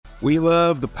We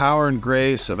love the power and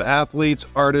grace of athletes,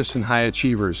 artists, and high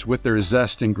achievers with their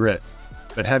zest and grit.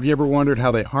 But have you ever wondered how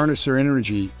they harness their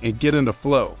energy and get into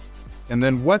flow? And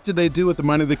then what do they do with the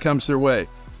money that comes their way?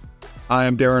 I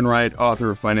am Darren Wright,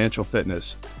 author of Financial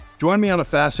Fitness. Join me on a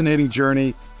fascinating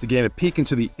journey to gain a peek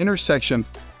into the intersection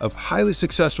of highly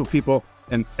successful people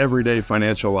and everyday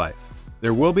financial life.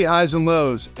 There will be highs and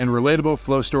lows and relatable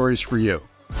flow stories for you.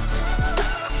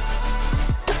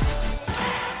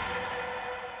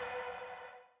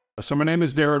 So my name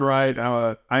is Darren Wright.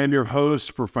 I am your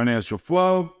host for Financial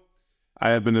Flow. I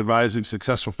have been advising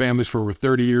successful families for over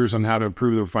 30 years on how to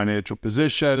improve their financial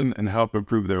position and help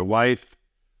improve their life.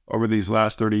 Over these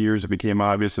last 30 years, it became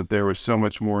obvious that there was so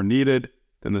much more needed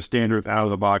than the standard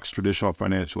out-of-the-box traditional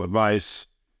financial advice.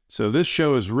 So this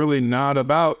show is really not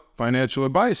about financial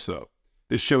advice, though.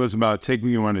 This show is about taking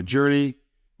you on a journey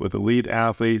with elite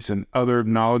athletes and other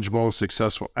knowledgeable,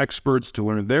 successful experts to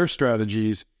learn their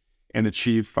strategies and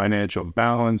achieve financial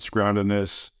balance,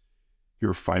 groundedness,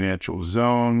 your financial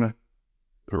zone,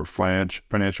 or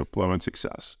financial flow and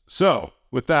success. So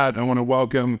with that, I want to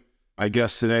welcome my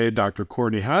guest today, Dr.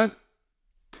 Courtney Hunt.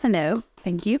 Hello,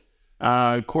 thank you.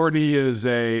 Courtney is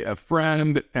a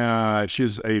friend.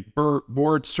 She's a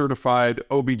board certified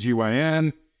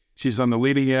OBGYN. She's on the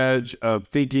leading edge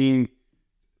thinking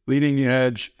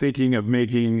of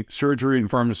making surgery and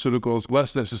pharmaceuticals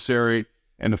less necessary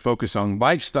and to focus on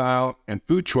lifestyle and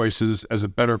food choices as a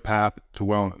better path to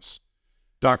wellness.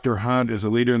 Dr. Hunt is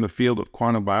a leader in the field of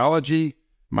quantum biology,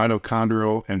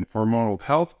 mitochondrial, and hormonal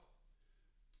health.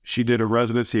 She did a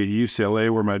residency at UCLA,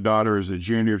 where my daughter is a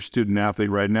junior student athlete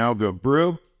right now, go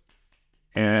Brew.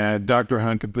 And Dr.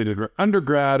 Hunt completed her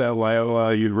undergrad at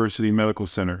Loyola University Medical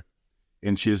Center.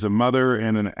 And she is a mother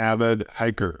and an avid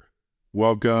hiker.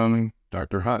 Welcome,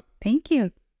 Dr. Hunt. Thank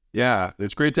you. Yeah,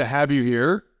 it's great to have you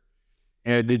here.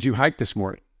 And did you hike this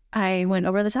morning? I went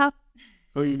over the top.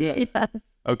 Oh, you did? Yeah.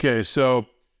 Okay, so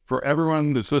for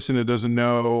everyone that's listening that doesn't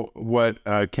know what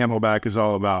Camelback is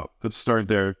all about, let's start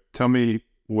there. Tell me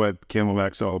what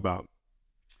Camelback's all about.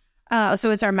 So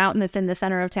it's our mountain that's in the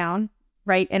center of town,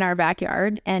 right in our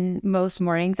backyard. And most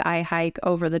mornings I hike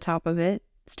over the top of it,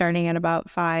 starting at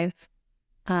about 5,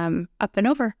 up and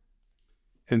over.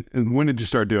 And when did you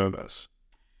start doing this?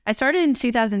 I started in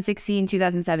 2016,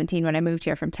 2017 when I moved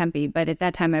here from Tempe, but at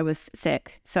that time I was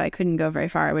sick, so I couldn't go very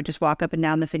far. I would just walk up and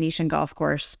down the Phoenician golf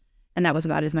course, and that was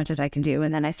about as much as I can do.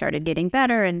 And then I started getting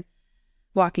better and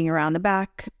walking around the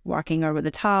back, walking over the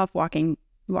top, walking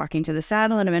to the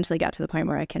saddle, and eventually got to the point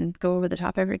where I can go over the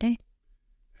top every day.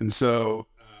 And so...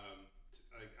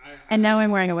 and now I'm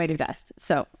wearing a weighted vest,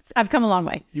 so I've come a long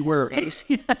way. You wear a vest?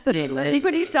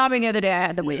 When you saw me the other day, I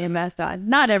had the weighted vest on.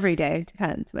 Not every day, it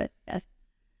depends, but yes.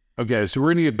 Okay, so we're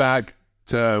going to get back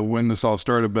to when this all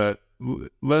started, but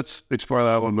let's explore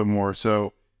that a little bit more.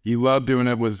 So you love doing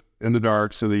it in the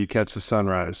dark so that you catch the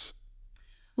sunrise.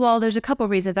 Well, there's a couple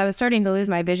reasons. I was starting to lose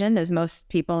my vision, as most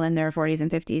people in their 40s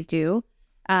and 50s do.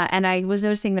 And I was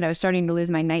noticing that I was starting to lose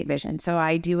my night vision. So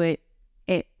I do it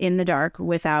in the dark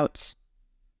without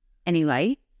any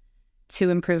light to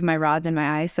improve my rods in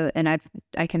my eyes. And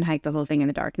I can hike the whole thing in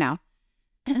the dark now.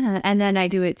 And then I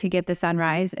do it to get the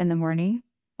sunrise in the morning.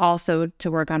 Also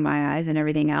to work on my eyes and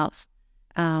everything else.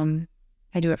 I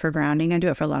do it for grounding. I do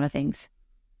it for a lot of things.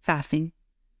 Fasting.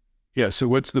 Yeah. So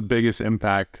what's the biggest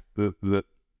impact that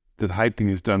hiking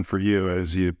has done for you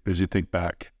as you think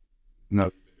back?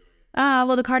 No.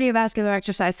 Well, the cardiovascular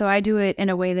exercise. So I do it in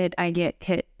a way that I get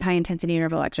high intensity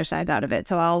interval exercise out of it.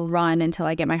 So I'll run until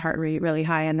I get my heart rate really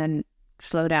high and then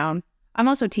slow down. I'm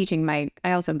also teaching I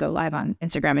also go live on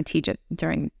Instagram and teach it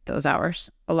during those hours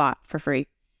a lot for free.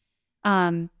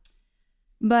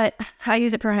 But I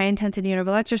use it for high intensity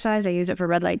interval exercise. I use it for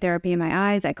red light therapy in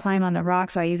my eyes. I climb on the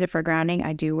rocks. So I use it for grounding.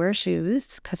 I do wear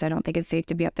shoes because I don't think it's safe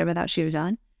to be up there without shoes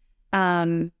on.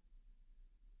 I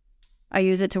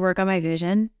use it to work on my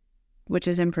vision, which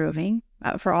is improving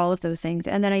for all of those things.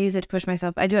 And then I use it to push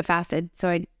myself. I do it fasted. So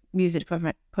I use it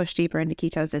to push deeper into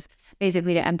ketosis,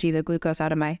 basically to empty the glucose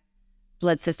out of my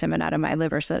blood system and out of my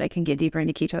liver so that I can get deeper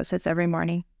into ketosis every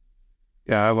morning.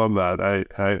 Yeah, I love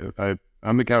that.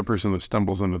 I'm the kind of person that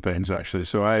stumbles into things, actually.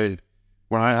 So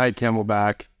when I hike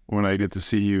Camelback, when I get to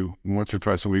see you once or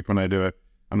twice a week when I do it,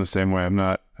 I'm the same way.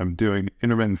 I'm doing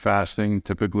intermittent fasting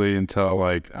typically until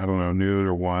noon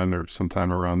or 1 or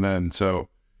sometime around then. So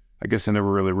I guess I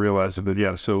never really realized it, but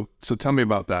yeah. So tell me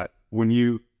about that. When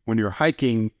you're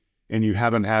hiking and you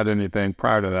haven't had anything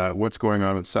prior to that, what's going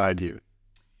on inside you?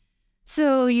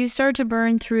 So you start to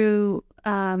burn through,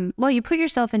 you put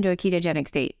yourself into a ketogenic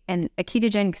state, and a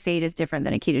ketogenic state is different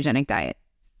than a ketogenic diet,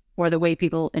 or the way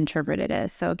people interpret it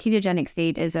as. So a ketogenic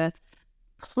state is a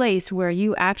place where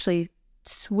you actually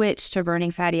switch to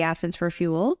burning fatty acids for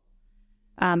fuel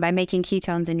by making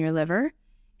ketones in your liver,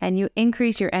 and you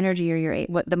increase your energy, or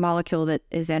what the molecule that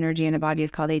is energy in the body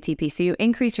is called ATP. So you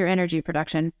increase your energy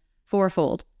production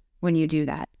fourfold when you do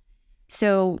that.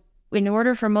 So in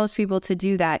order for most people to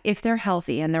do that, if they're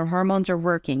healthy and their hormones are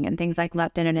working and things like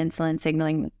leptin and insulin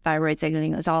signaling, thyroid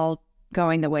signaling is all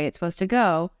going the way it's supposed to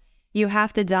go, you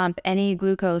have to dump any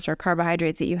glucose or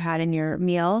carbohydrates that you had in your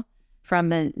meal from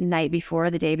the night before,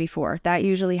 the day before. That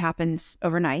usually happens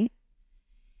overnight.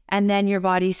 And then your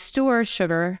body stores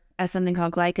sugar as something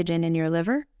called glycogen in your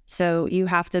liver. So you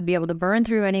have to be able to burn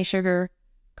through any sugar,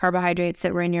 carbohydrates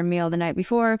that were in your meal the night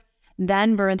before,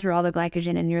 then burn through all the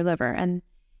glycogen in your liver. And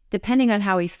depending on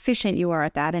how efficient you are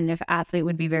at that, and if athlete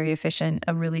would be very efficient,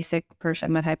 a really sick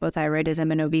person with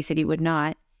hypothyroidism and obesity would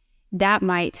not, that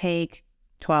might take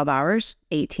 12 hours,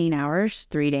 18 hours,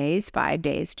 3 days, 5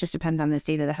 days, just depends on the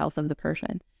state of the health of the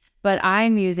person. But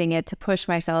I'm using it to push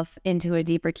myself into a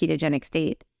deeper ketogenic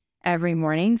state every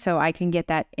morning so I can get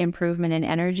that improvement in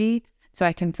energy so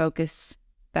I can focus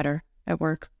better at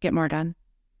work, get more done.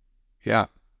 Yeah.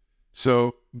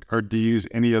 So, do you use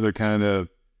any other kind of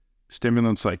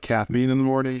stimulants like caffeine in the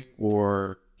morning,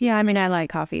 or? Yeah, I mean, I like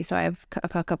coffee, so I have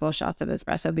a couple of shots of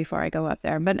espresso before I go up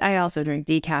there. But I also drink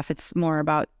decaf. It's more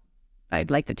about, I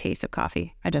like the taste of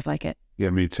coffee. I just like it. Yeah,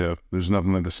 me too. There's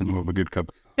nothing like the smell of a good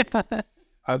cup.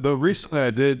 Though recently I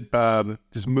did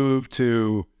just move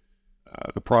to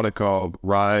the product called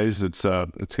Rise. It's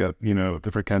got,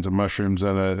 different kinds of mushrooms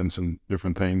in it and some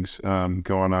different things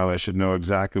going on. I should know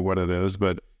exactly what it is,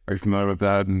 but are you familiar with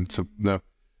that? And so, no.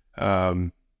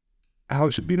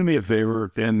 Alex, do me a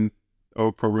favor,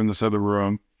 over in this other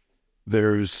room,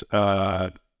 there's,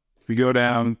 if you go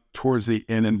down towards the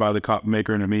end and by the coffee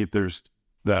maker underneath, there's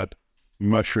that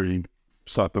mushroom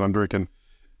stuff that I'm drinking.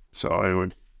 So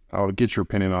I would get your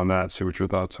opinion on that, see what your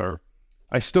thoughts are.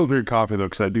 I still drink coffee though,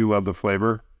 because I do love the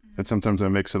flavor, and sometimes I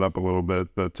mix it up a little bit.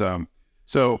 But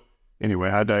so anyway,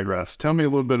 I digress. Tell me a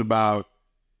little bit about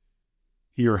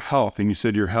your health. And you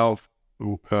said your health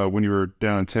when you were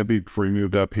down in Tempe before you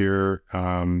moved up here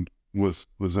was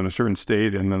in a certain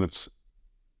state, and then it's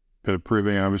been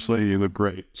improving. Obviously, you look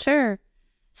great. Sure.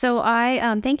 So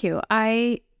thank you.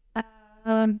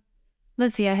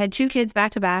 Let's see. I had 2 kids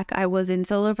back to back. I was in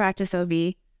solo practice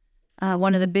OB.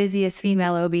 One of the busiest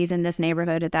female OBs in this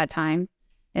neighborhood at that time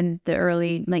in the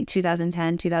early,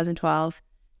 2010, 2012,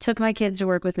 took my kids to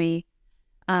work with me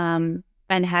and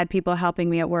had people helping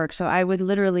me at work. So I would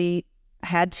literally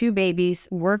had 2 babies,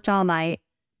 worked all night,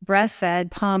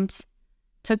 breastfed, pumped,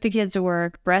 took the kids to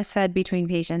work, breastfed between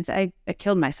patients. I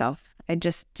killed myself. I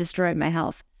just destroyed my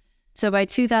health. So by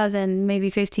 2000, maybe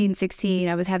 15, 16,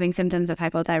 I was having symptoms of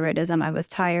hypothyroidism. I was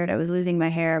tired. I was losing my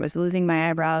hair. I was losing my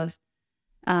eyebrows.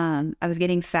 I was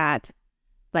getting fat,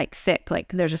 thick,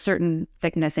 there's a certain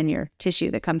thickness in your tissue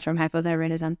that comes from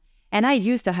hypothyroidism. And I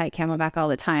used to hike Camelback all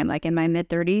the time, in my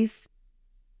mid-30s,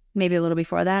 maybe a little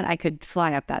before that, I could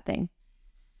fly up that thing.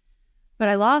 But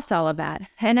I lost all of that.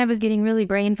 And I was getting really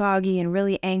brain foggy and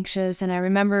really anxious. And I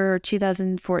remember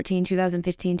 2014,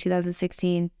 2015,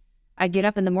 2016, I'd get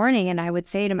up in the morning and I would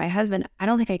say to my husband, I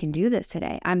don't think I can do this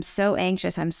today. I'm so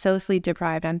anxious. I'm so sleep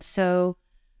deprived. I'm so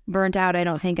burnt out. I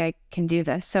don't think I can do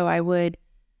this. So I went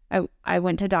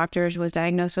to doctors, was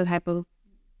diagnosed with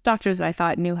doctors that I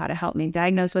thought knew how to help me,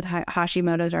 diagnosed with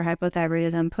Hashimoto's or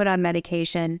hypothyroidism, put on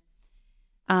medication.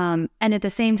 And at the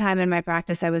same time in my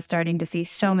practice, I was starting to see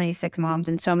so many sick moms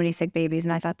and so many sick babies.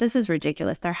 And I thought, this is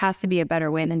ridiculous. There has to be a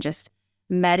better way than just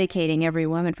medicating every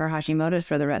woman for Hashimoto's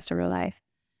for the rest of her life.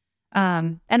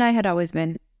 And I had always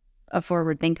been a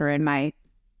forward thinker in my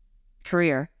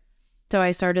career. So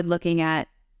I started looking at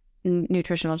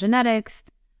nutritional genetics,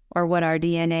 or what our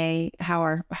DNA, how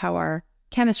our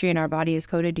chemistry in our body is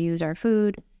coded to use our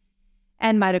food,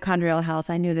 and mitochondrial health.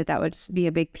 I knew that would be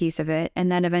a big piece of it.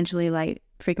 And then eventually light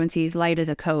frequencies. Light is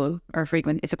a code, or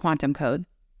it's a quantum code,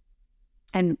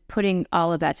 and putting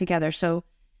all of that together. So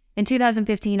in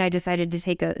 2015, I decided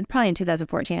to probably in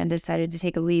 2014, I decided to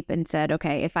take a leap and said,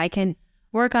 okay, if I can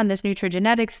work on this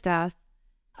nutrigenetic stuff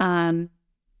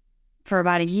for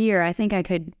about a year, I think I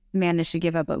could manage to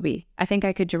give up OB. I think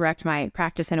I could direct my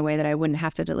practice in a way that I wouldn't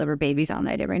have to deliver babies all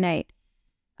night every night.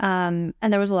 And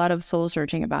there was a lot of soul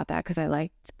searching about that because I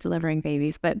liked delivering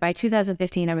babies. But by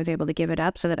 2015, I was able to give it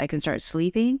up so that I can start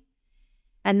sleeping.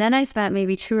 And then I spent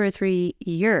maybe 2 or 3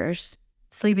 years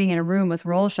sleeping in a room with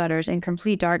roll shutters in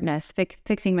complete darkness,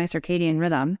 fixing my circadian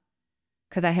rhythm,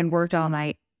 because I had worked all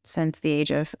night since the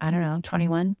age of,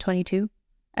 21, 22,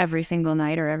 every single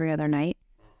night or every other night.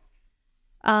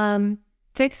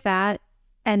 Fixed that,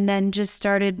 and then just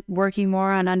started working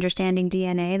more on understanding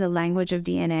DNA, the language of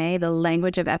DNA, the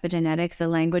language of epigenetics, the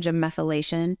language of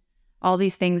methylation, all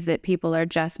these things that people are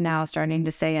just now starting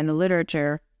to say in the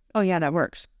literature, oh yeah, that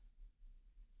works.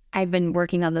 I've been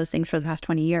working on those things for the past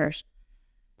 20 years.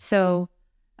 So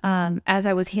as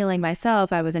I was healing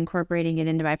myself, I was incorporating it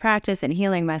into my practice and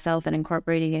healing myself and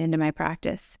incorporating it into my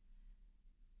practice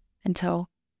until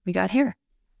we got here.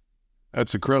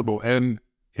 That's incredible. And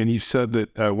you said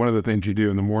that one of the things you do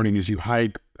in the morning is you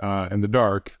hike in the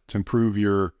dark to improve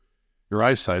your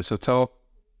eyesight. So a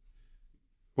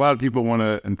lot of people want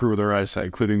to improve their eyesight,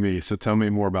 including me. So tell me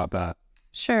more about that.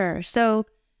 Sure. So,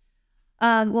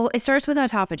 well, it starts with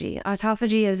autophagy.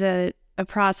 Autophagy is a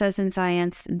process in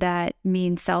science that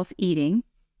means self-eating.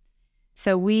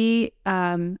 So we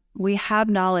have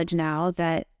knowledge now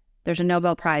that there's a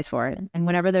Nobel Prize for it. And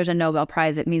whenever there's a Nobel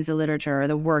Prize, it means the literature or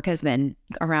the work has been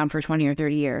around for 20 or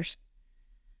 30 years,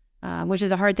 which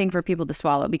is a hard thing for people to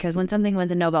swallow, because when something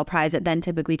wins a Nobel Prize, it then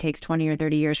typically takes 20 or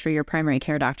 30 years for your primary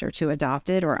care doctor to adopt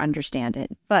it or understand it.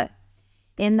 But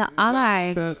in the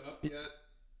eye...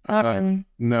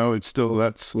 No, it's still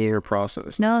that slower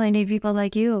process. No, they need people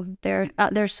like you.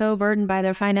 They're so burdened by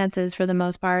their finances for the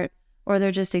most part, or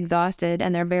they're just exhausted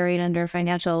and they're buried under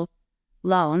financial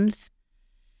loans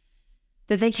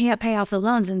that they can't pay off the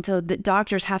loans. And so the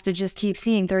doctors have to just keep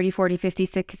seeing 30, 40, 50,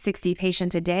 60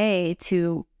 patients a day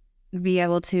to be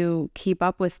able to keep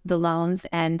up with the loans.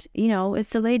 And, it's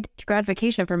delayed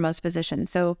gratification for most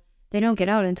physicians. So they don't get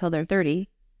out until they're 30.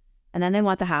 And then they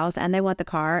want the house and they want the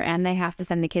car and they have to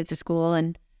send the kids to school.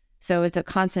 And so it's a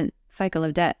constant cycle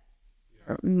of debt.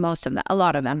 Or most of them, a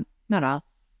lot of them, not all.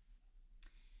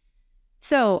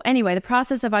 So anyway, the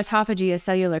process of autophagy is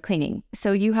cellular cleaning.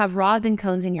 So you have rods and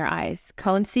cones in your eyes.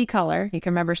 Cones see color. You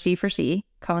can remember C for C.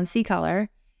 Cones see color.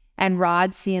 And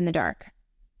rods see in the dark.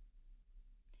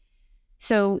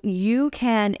 So you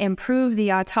can improve the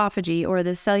autophagy or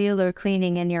the cellular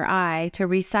cleaning in your eye to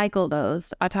recycle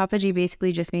those. Autophagy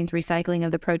basically just means recycling of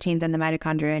the proteins and the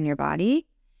mitochondria in your body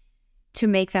to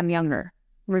make them younger,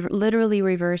 literally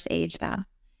reverse age them.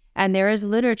 And there is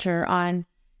literature on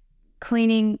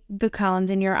cleaning the cones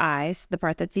in your eyes, the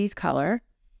part that sees color,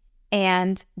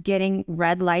 and getting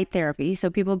red light therapy. So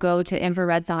people go to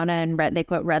infrared sauna and they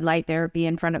put red light therapy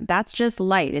in front of, that's just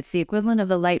light. It's the equivalent of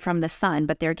the light from the sun,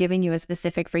 but they're giving you a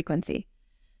specific frequency.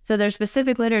 So there's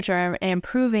specific literature in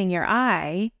improving your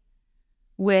eye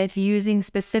with using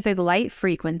specific light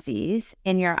frequencies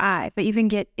in your eye. But you can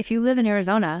get, if you live in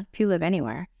Arizona, if you live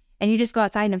anywhere, and you just go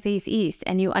outside and face east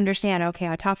and you understand, okay,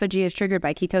 autophagy is triggered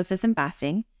by ketosis and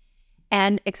fasting,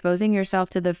 and exposing yourself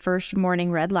to the first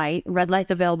morning red light. Red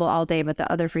light's available all day, but the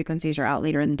other frequencies are out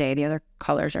later in the day. The other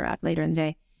colors are out later in the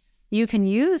day. You can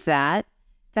use that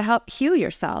to help heal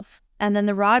yourself. And then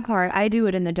the rod part, I do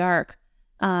it in the dark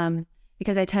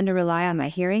because I tend to rely on my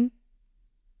hearing.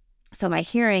 So my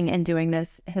hearing in doing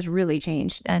this has really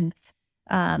changed. And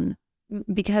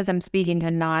because I'm speaking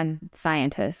to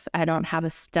non-scientists, I don't have a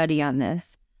study on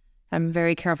this. I'm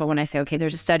very careful when I say, okay,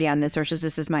 there's a study on this versus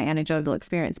this is my anecdotal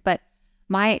experience. But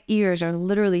my ears are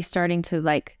literally starting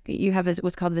to you have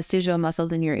what's called vestigial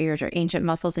muscles in your ears or ancient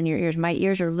muscles in your ears. My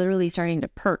ears are literally starting to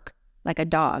perk like a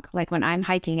dog. Like when I'm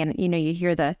hiking and, you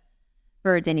hear the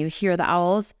birds and you hear the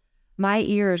owls, my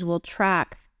ears will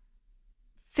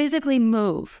physically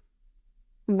move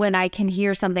when I can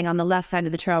hear something on the left side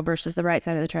of the trail versus the right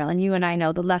side of the trail. And you and I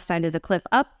know the left side is a cliff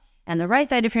up and the right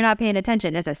side, if you're not paying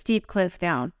attention, is a steep cliff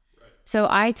down. Right. So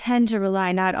I tend to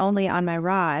rely not only on my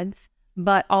rods,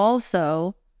 but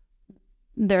also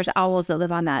there's owls that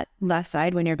live on that left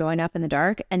side when you're going up in the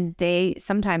dark. And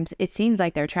sometimes it seems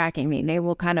like they're tracking me. They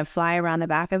will kind of fly around the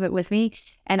back of it with me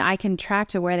and I can track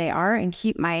to where they are and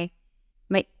keep my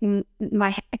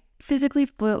physically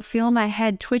feel my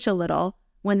head twitch a little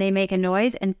when they make a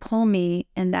noise and pull me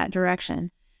in that direction.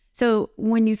 So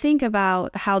when you think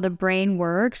about how the brain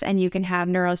works and you can have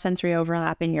neurosensory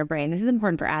overlap in your brain, this is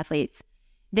important for athletes.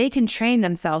 They can train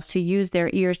themselves to use their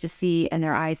ears to see and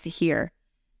their eyes to hear.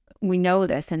 We know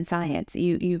this in science.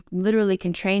 You literally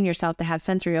can train yourself to have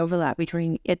sensory overlap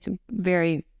between, it's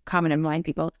very common in blind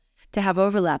people, to have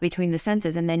overlap between the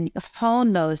senses and then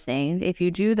hone those things, if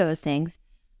you do those things,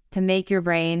 to make your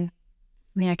brain,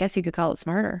 I guess you could call it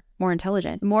smarter, more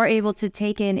intelligent, more able to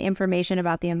take in information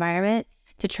about the environment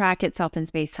to track itself in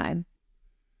space-time.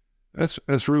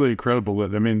 That's really incredible.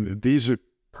 These are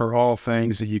all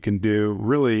things that you can do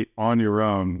really on your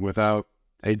own without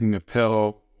taking a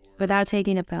pill. Without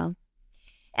taking a pill.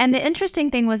 And the interesting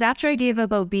thing was after I gave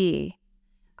up OB,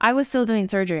 I was still doing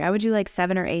surgery. I would do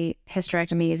 7 or 8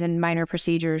 hysterectomies and minor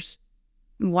procedures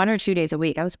 1 or 2 days a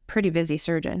week. I was a pretty busy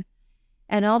surgeon.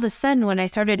 And all of a sudden, when I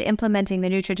started implementing the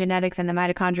nutrigenetics and the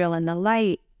mitochondrial and the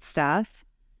light stuff,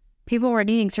 people weren't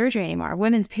needing surgery anymore.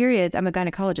 Women's periods, I'm a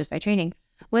gynecologist by training,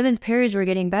 women's periods were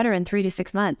getting better in 3 to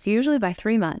 6 months, usually by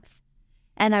 3 months.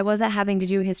 And I wasn't having to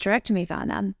do hysterectomies on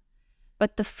them.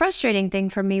 But the frustrating thing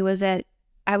for me was that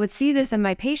I would see this in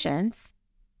my patients,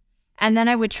 and then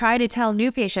I would try to tell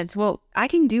new patients, well, I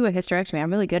can do a hysterectomy.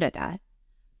 I'm really good at that.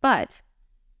 But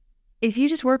if you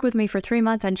just work with me for 3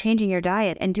 months on changing your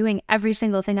diet and doing every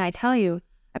single thing I tell you,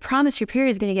 I promise your period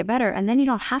is going to get better, and then you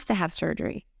don't have to have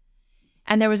surgery.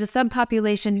 And there was a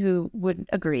subpopulation who would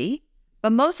agree,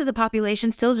 but most of the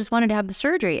population still just wanted to have the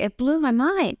surgery. It blew my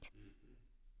mind.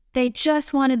 They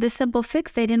just wanted the simple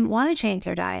fix. They didn't want to change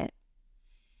their diet.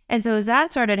 And so as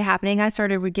that started happening, I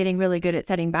started getting really good at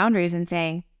setting boundaries and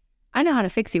saying, I know how to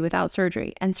fix you without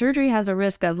surgery. And surgery has a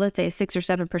risk of, let's say, 6 or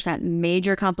 7%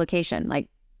 major complication, like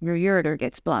your ureter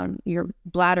gets blown, your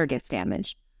bladder gets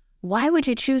damaged. Why would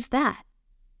you choose that?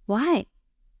 Why?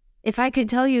 If I could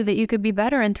tell you that you could be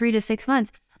better in 3 to 6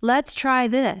 months, let's try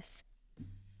this.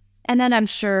 And then I'm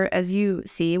sure, as you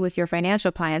see with your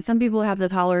financial clients, some people have the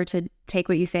power to take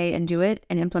what you say and do it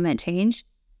and implement change,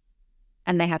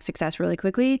 and they have success really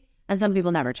quickly, and some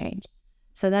people never change.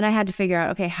 So then I had to figure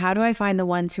out, okay, how do I find the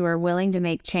ones who are willing to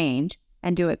make change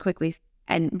and do it quickly,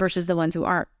 and versus the ones who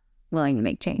aren't willing to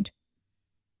make change,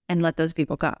 and let those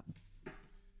people go.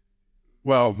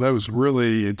 Well, that was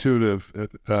really intuitive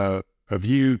of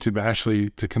you to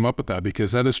actually to come up with that,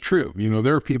 because that is true. You know,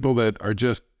 there are people that are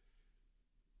just,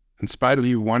 in spite of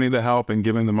you wanting to help and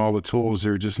giving them all the tools,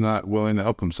 they're just not willing to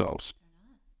help themselves.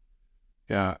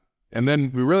 Yeah. And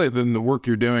then then the work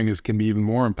you're doing can be even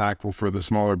more impactful for the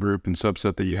smaller group and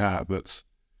subset that you have. That's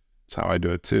how I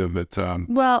do it too. But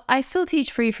well, I still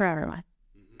teach free for everyone.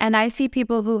 And I see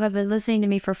people who have been listening to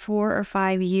me for 4 or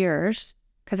 5 years,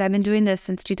 because I've been doing this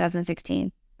since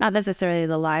 2016. Not necessarily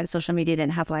the live, social media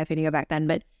didn't have live video back then,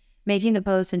 but making the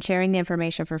posts and sharing the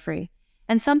information for free.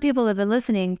 And some people have been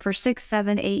listening for 6,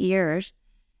 7, 8 years,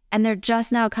 and they're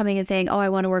just now coming and saying, oh, I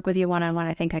want to work with you one-on-one.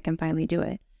 I think I can finally do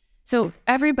it. So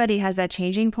everybody has that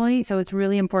changing point. So it's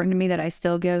really important to me that I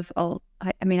still give,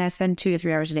 I spend 2 to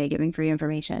 3 hours a day giving free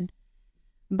information.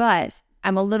 But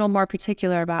I'm a little more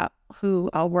particular about who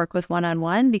I'll work with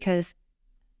one-on-one, because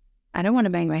I don't want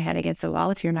to bang my head against the wall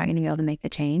if you're not going to be able to make the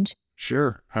change.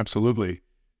 Sure, absolutely.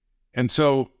 And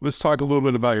so let's talk a little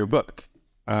bit about your book.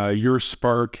 Your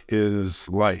Spark is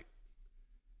Light.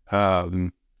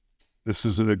 This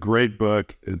is a great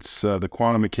book. It's the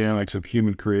quantum mechanics of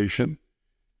human creation.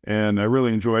 And I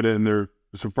really enjoyed it. And there are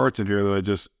some parts in here that I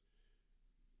just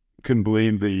couldn't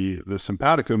believe the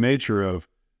simpatico nature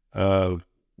of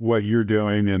what you're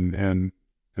doing and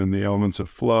the elements of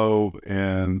flow,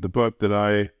 and the book that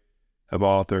I have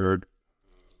authored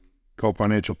called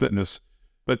Financial Fitness.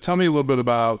 But tell me a little bit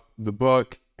about the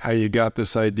book, how you got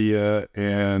this idea,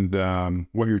 and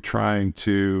what you're trying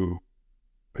to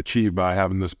achieve by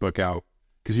having this book out.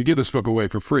 Because you give this book away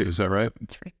for free, is that right?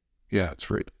 It's free. Yeah, it's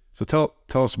free. So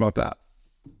tell us about that.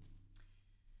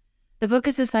 The book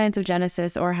is the science of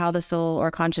Genesis, or how the soul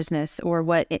or consciousness, or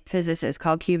what physicists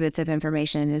call qubits of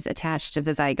information, is attached to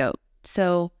the zygote.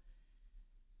 So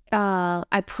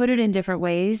I put it in different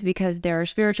ways because there are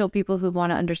spiritual people who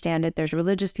want to understand it, there's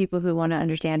religious people who want to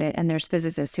understand it, and there's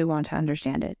physicists who want to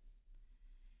understand it.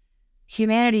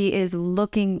 Humanity is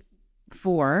looking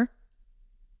for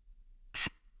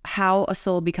how a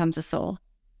soul becomes a soul,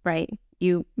 right?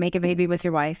 You make a baby with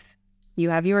your wife, you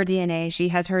have your DNA, she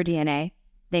has her DNA,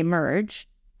 they merge,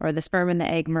 or the sperm and the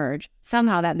egg merge.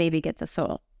 Somehow that baby gets a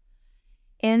soul.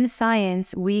 In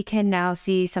science, we can now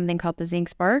see something called the zinc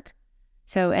spark.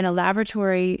 So in a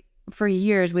laboratory, for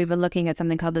years, we've been looking at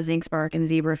something called the zinc spark in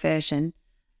zebrafish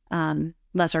and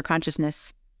lesser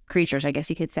consciousness creatures, I guess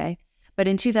you could say. But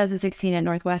in 2016 at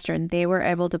Northwestern, they were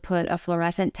able to put a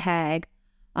fluorescent tag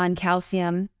on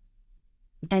calcium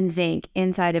and zinc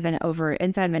inside of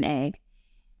an egg,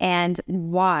 and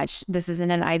watch, this is in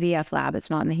an IVF lab,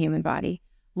 it's not in the human body,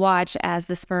 watch as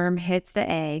the sperm hits the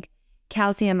egg,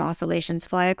 calcium oscillations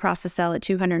fly across the cell at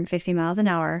 250 miles an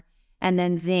hour, and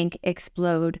then zinc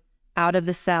explode out of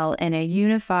the cell in a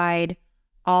unified,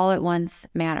 all-at-once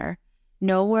manner.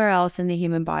 Nowhere else in the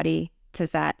human body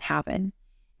does that happen.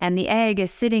 And the egg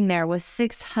is sitting there with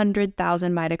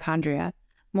 600,000 mitochondria,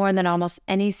 more than almost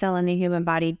any cell in the human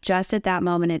body just at that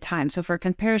moment in time. So for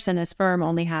comparison, a sperm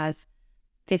only has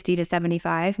 50 to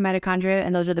 75 mitochondria,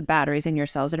 and those are the batteries in your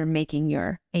cells that are making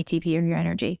your ATP or your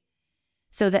energy.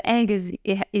 So the egg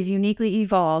is uniquely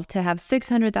evolved to have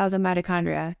 600,000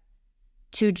 mitochondria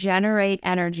to generate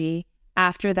energy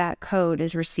after that code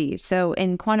is received. So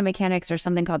in quantum mechanics, there's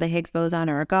something called the Higgs boson,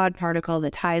 or a God particle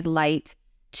that ties light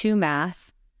to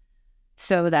mass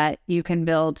so that you can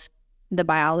build the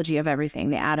biology of everything,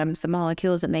 the atoms, the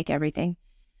molecules that make everything.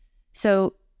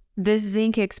 So this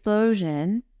zinc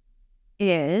explosion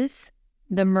is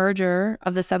the merger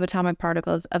of the subatomic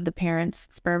particles of the parent's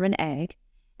sperm and egg.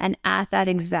 And at that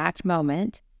exact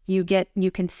moment, you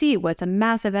can see what's a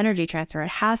massive energy transfer. It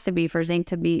has to be for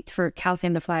for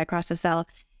calcium to fly across the cell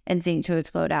and zinc to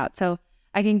explode out. So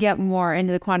I can get more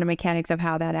into the quantum mechanics of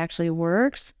how that actually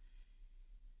works.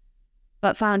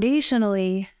 But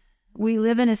foundationally, we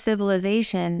live in a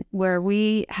civilization where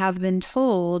we have been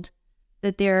told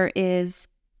that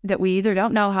that we either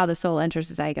don't know how the soul enters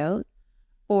the zygote,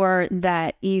 or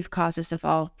that Eve caused us to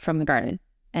fall from the garden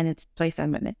and it's placed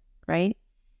on women, right?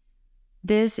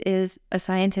 This is a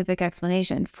scientific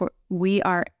explanation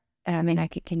I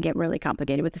can get really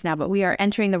complicated with this now, but we are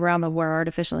entering the realm of where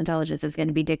artificial intelligence is going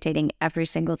to be dictating every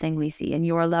single thing we see. And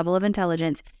your level of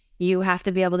intelligence, you have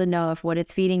to be able to know if what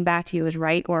it's feeding back to you is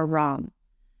right or wrong.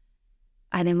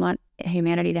 I didn't want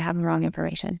humanity to have wrong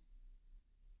information.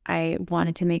 I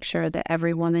wanted to make sure that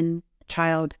every woman,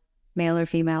 child, male or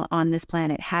female on this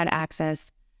planet had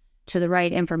access to the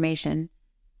right information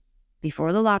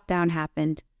before the lockdown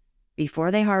happened, before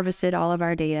they harvested all of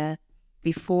our data,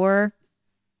 before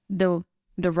the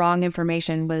wrong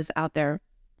information was out there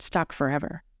stuck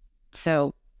forever.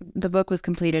 So the book was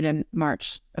completed in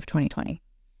March of 2020.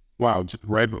 Wow, just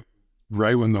right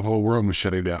when the whole world was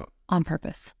shutting down. On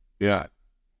purpose. Yeah.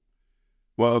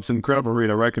 Well, it's an incredible read.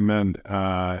 I recommend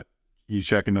you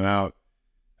checking it out.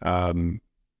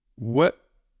 What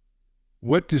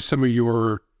do some of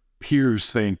your peers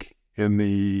think in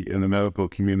the medical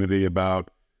community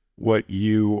about what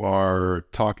you are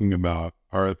talking about?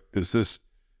 Is this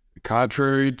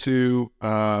contrary to,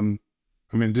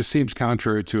 it just seems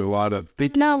contrary to a lot of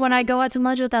thinking. No, when I go out to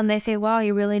lunch with them, they say, wow,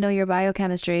 you really know your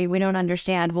biochemistry. We don't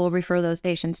understand. We'll refer those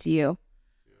patients to you.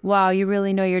 Wow, you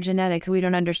really know your genetics. We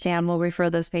don't understand. We'll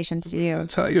refer those patients to you. I'll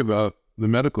tell you about the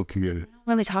medical community. I don't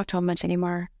really talk to them much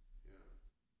anymore.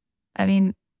 I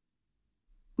mean,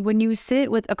 when you sit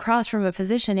across from a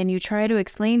physician and you try to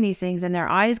explain these things and their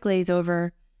eyes glaze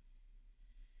over,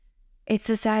 it's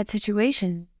a sad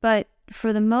situation. But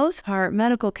for the most part,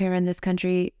 medical care in this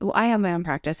country, I have my own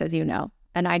practice, as you know,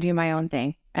 and I do my own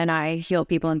thing. And I heal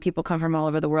people, and people come from all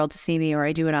over the world to see me, or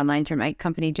I do it online through my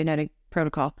company Genetic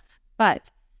Protocol. But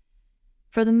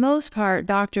for the most part,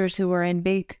 doctors who are in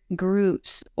big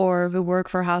groups or who work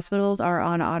for hospitals are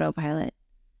on autopilot.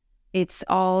 It's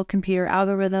all computer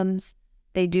algorithms.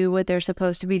 They do what they're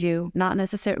supposed to not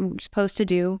necessarily supposed to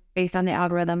do based on the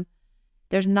algorithm.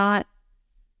 I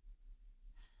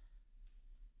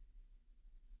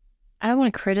don't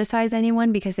want to criticize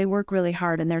anyone because they work really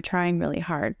hard and they're trying really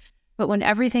hard. But when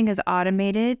everything is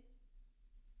automated,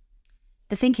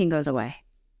 the thinking goes away.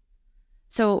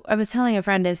 So I was telling a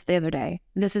friend this the other day.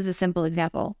 This is a simple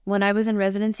example. When I was in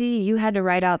residency, you had to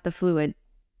write out the fluid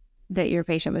that your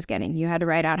patient was getting. You had to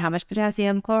write out how much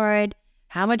potassium chloride,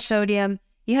 how much sodium.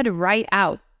 You had to write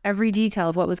out every detail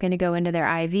of what was going to go into their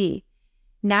IV.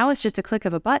 Now it's just a click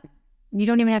of a button. You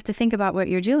don't even have to think about what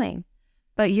you're doing.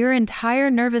 But your entire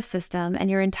nervous system and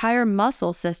your entire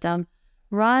muscle system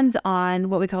runs on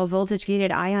what we call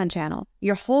voltage-gated ion channel.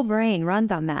 Your whole brain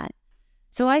runs on that.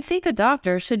 So I think a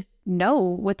doctor should know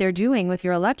what they're doing with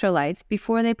your electrolytes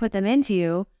before they put them into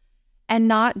you, and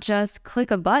not just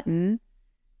click a button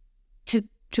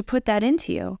to put that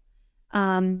into you.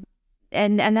 And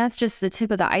that's just the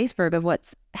tip of the iceberg of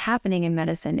what's happening in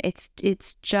medicine.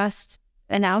 It's just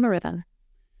an algorithm.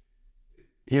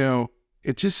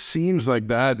 It just seems like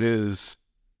that is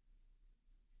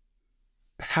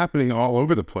happening all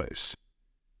over the place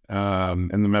in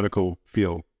the medical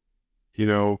field.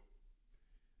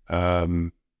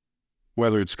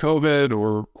 Whether it's COVID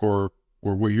or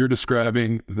what you're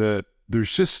describing, that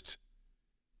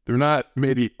they're not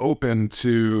maybe open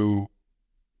to,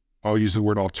 I'll use the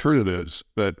word alternatives,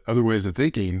 but other ways of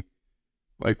thinking,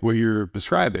 like what you're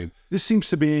describing. This seems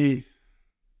to be,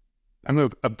 I don't know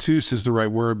if obtuse is the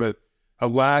right word, but a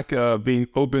lack of being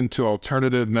open to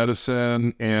alternative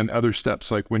medicine and other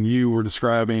steps, like when you were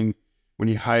describing when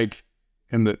you hike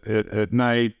at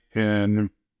night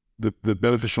and the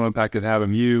beneficial impact it had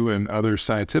on you and others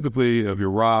scientifically of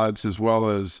your rods, as well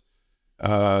as,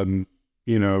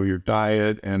 your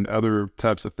diet and other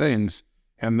types of things.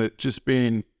 And that just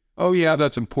being, oh yeah,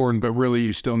 that's important, but really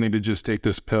you still need to just take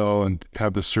this pill and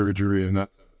have the surgery and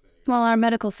that. Well, our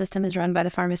medical system is run by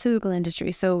the pharmaceutical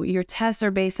industry. So your tests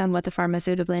are based on what the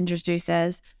pharmaceutical industry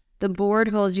says. The board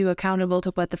holds you accountable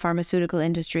to what the pharmaceutical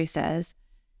industry says.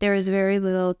 There is very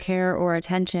little care or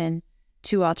attention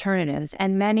to alternatives.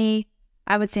 And many,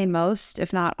 I would say most,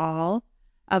 if not all,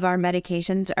 of our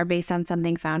medications are based on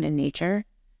something found in nature.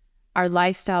 Our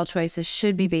lifestyle choices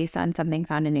should be based on something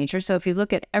found in nature. So if you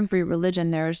look at every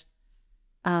religion, there's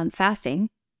fasting.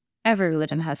 Every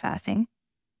religion has fasting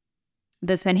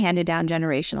that's been handed down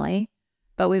generationally,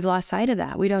 but we've lost sight of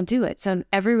that. We don't do it. So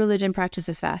every religion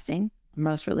practices fasting.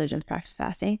 Most religions practice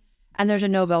fasting. And there's a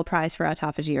Nobel Prize for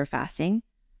autophagy or fasting.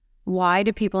 Why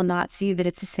do people not see that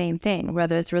it's the same thing?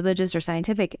 Whether it's religious or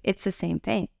scientific, it's the same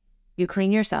thing. You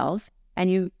clean your cells and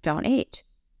you don't age.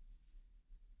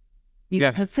 You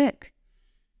get sick.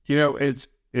 You know,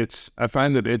 I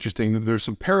find it interesting that there's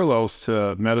some parallels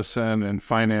to medicine and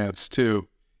finance too,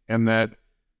 and that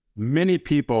many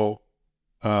people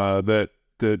that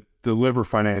deliver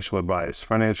financial advice,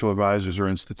 financial advisors or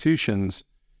institutions,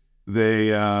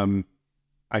 they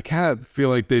I kind of feel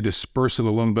like they disperse it a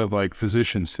little bit like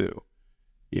physicians do.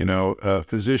 You know, a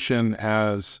physician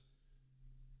has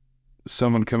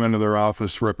someone come into their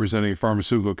office representing a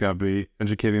pharmaceutical company,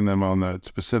 educating them on that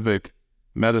specific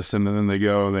medicine, and then they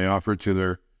go and they offer it to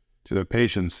their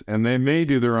patients. And they may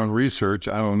do their own research.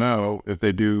 I don't know if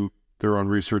they do their own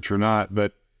research or not,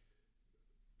 but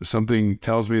something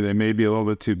tells me they may be a little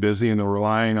bit too busy and they're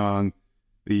relying on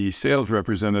the sales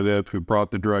representative who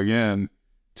brought the drug in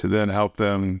to then help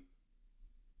them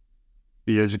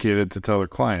be educated to tell their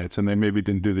clients, and they maybe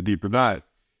didn't do the deeper dive.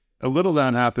 A little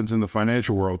that happens in the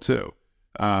financial world too,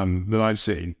 that I've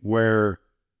seen, where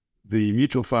the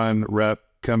mutual fund rep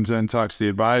comes in, talks to the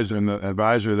advisor, and the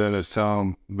advisor then is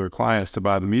telling their clients to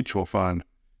buy the mutual fund.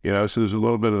 You know, so there's a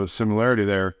little bit of a similarity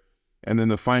there. And then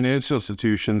the financial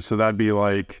institutions, so that'd be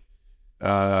like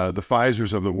the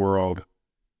Pfizers of the world,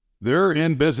 they're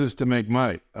in business to make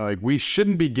money. Like, we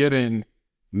shouldn't be getting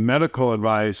medical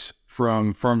advice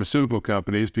from pharmaceutical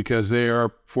companies because they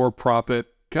are for-profit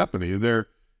company. They're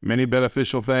many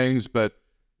beneficial things, but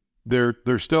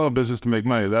they're still in business to make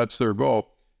money. That's their goal.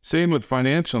 Same with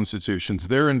financial institutions.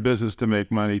 They're in business to make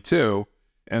money too.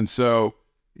 And so,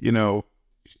 you know,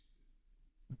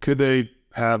 could they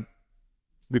have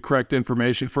the correct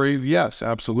information for you? Yes,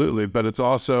 absolutely. But it's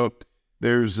also,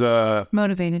 there's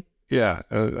motivated. Yeah.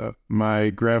 My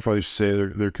grandfather used to say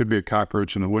there could be a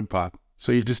cockroach in the woodpot.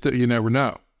 So you never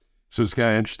know. So it's kind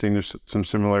of interesting. There's some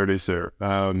similarities there.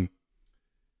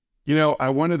 You know, I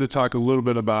wanted to talk a little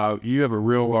bit about, you have a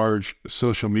real large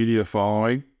social media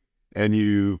following, and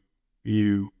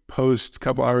you post a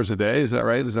couple hours a day. Is that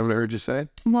right? Is that what I heard you say?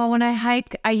 Well, when I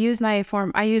hike, I use my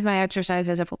exercise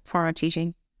as a form of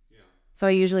teaching. Yeah. So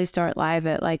I usually start live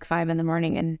at like 5 a.m,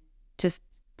 and just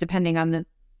depending on the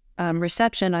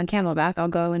reception on Camelback, I'll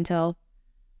go until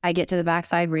I get to the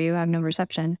backside where you have no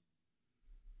reception.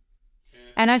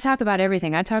 And I talk about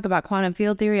everything. I talk about quantum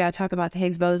field theory. I talk about the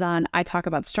Higgs boson. I talk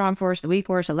about the strong force, the weak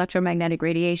force, electromagnetic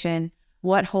radiation,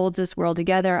 what holds this world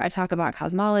together. I talk about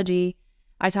cosmology.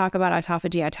 I talk about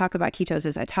autophagy. I talk about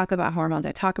ketosis. I talk about hormones.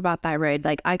 I talk about thyroid.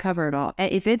 Like, I cover it all.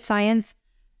 If it's science,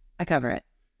 I cover it.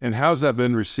 And how's that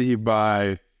been received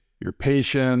by your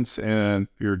patients and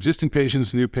your existing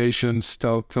patients, new patients?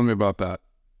 Tell me about that.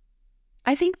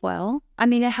 I think, well, I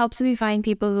mean, it helps me find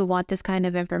people who want this kind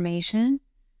of information.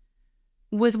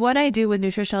 With what I do with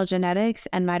nutritional genetics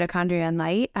and mitochondria and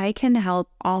light, I can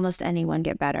help almost anyone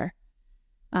get better,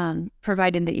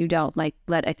 provided that you don't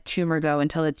let a tumor go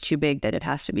until it's too big that it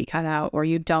has to be cut out, or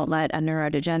you don't let a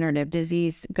neurodegenerative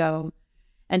disease go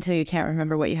until you can't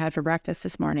remember what you had for breakfast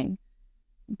this morning.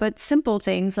 But simple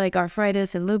things like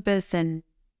arthritis and lupus and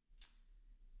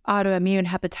autoimmune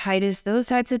hepatitis, those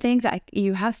types of things,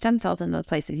 you have stem cells in those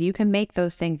places. You can make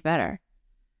those things better.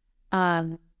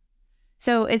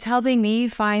 So it's helping me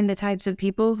find the types of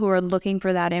people who are looking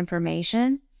for that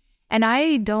information. And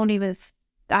I don't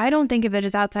think of it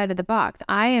as outside of the box.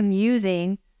 I am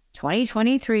using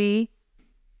 2023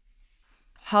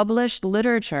 published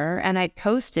literature, and I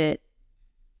post the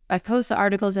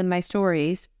articles in my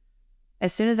stories.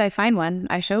 As soon as I find one,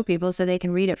 I show people so they can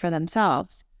read it for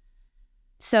themselves.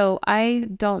 So I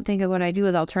don't think of what I do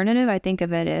as alternative. I think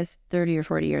of it as 30 or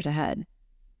 40 years ahead.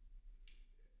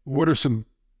 What are some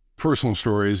personal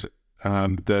stories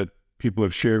that people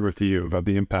have shared with you about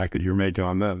the impact that you're making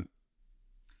on them?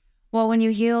 Well, when you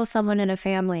heal someone in a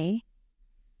family,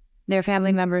 their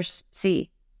family members see.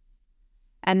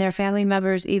 And their family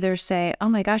members either say, oh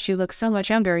my gosh, you look so much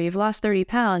younger. You've lost 30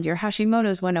 pounds. Your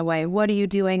Hashimoto's went away. What are you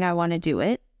doing? I want to do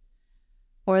it.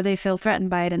 Or they feel threatened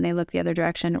by it and they look the other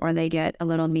direction, or they get a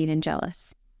little mean and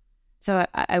jealous. So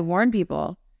I warn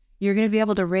people, you're going to be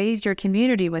able to raise your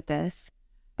community with this,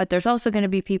 but there's also going to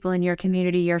be people in your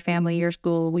community, your family, your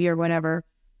school, your whatever,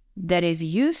 that is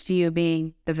used to you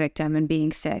being the victim and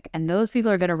being sick. And those people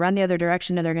are going to run the other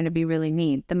direction, and they're going to be really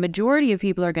mean. The majority of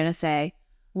people are going to say,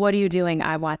 What are you doing?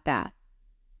 I want that.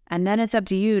 And then it's up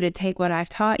to you to take what I've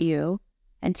taught you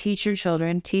and teach your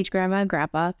children, teach grandma and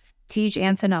grandpa, teach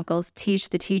aunts and uncles, teach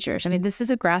the teachers. I mean, this is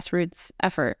a grassroots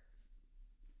effort.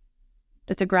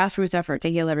 It's a grassroots effort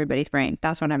to heal everybody's brain.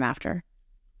 That's what I'm after.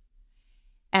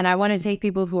 And I want to take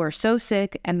people who are so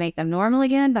sick and make them normal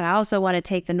again, but I also want to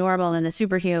take the normal and the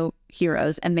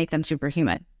superheroes and make them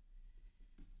superhuman.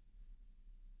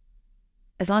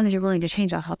 As long as you're willing to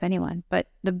change, I'll help anyone. But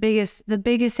the biggest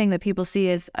thing that people see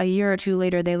is a year or two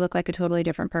later, they look like a totally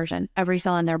different person. Every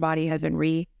cell in their body has been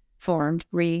reformed,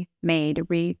 remade,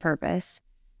 repurposed.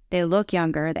 They look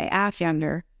younger, they act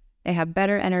younger, they have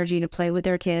better energy to play with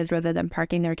their kids rather than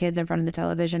parking their kids in front of the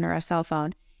television or a cell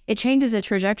phone. It changes the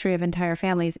trajectory of entire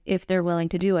families if they're willing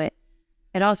to do it.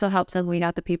 It also helps them weed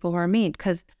out the people who are mean,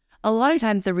 because a lot of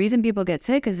times the reason people get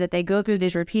sick is that they go through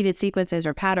these repeated sequences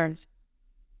or patterns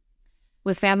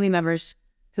with family members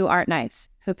who aren't nice,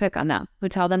 who pick on them, who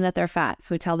tell them that they're fat,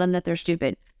 who tell them that they're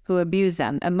stupid, who abuse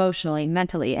them emotionally,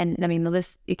 mentally. And I mean, the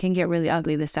list, it can get really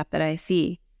ugly, the stuff that I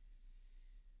see.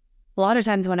 A lot of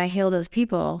times when I heal those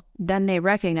people, then they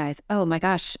recognize, oh my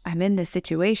gosh, I'm in this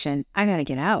situation. I got to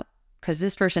get out because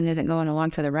this person isn't going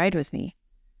along for the ride with me.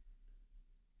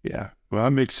 Yeah, well,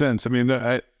 that makes sense. I mean,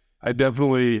 I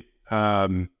definitely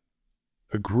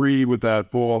agree with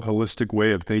that full holistic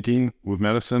way of thinking with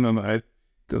medicine. And it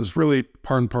goes really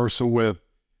part and parcel with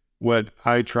what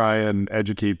I try and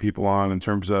educate people on in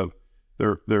terms of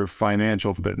their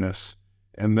financial fitness.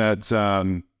 And that's,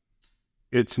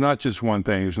 it's not just one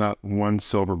thing. There's not one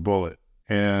silver bullet.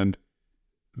 And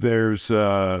there's,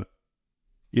 it's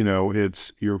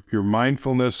your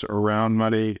mindfulness around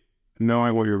money,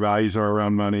 knowing what your values are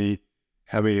around money,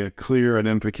 having a clear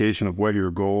identification of what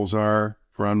your goals are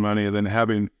around money, and then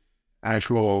having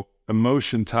actual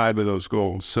emotion tied to those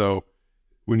goals. So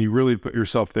when you really put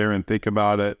yourself there and think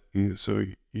about it,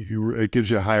 it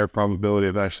gives you a higher probability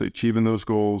of actually achieving those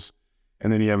goals.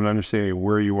 And then you have an understanding of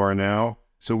where you are now.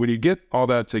 So when you get all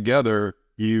that together,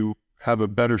 you have a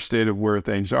better state of where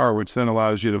things are, which then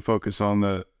allows you to focus on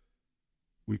the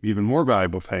even more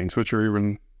valuable things, which are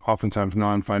even oftentimes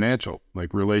non-financial,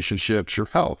 like relationships, your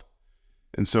health,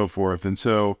 and so forth. And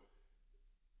so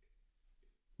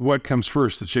what comes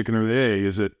first, the chicken or the egg?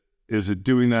 Is it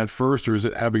doing that first, or is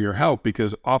it having your health?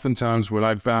 Because oftentimes what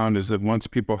I've found is that once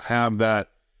people have that,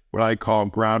 what I call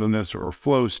groundedness or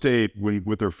flow state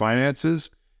with their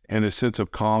finances and a sense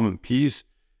of calm and peace,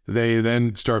 they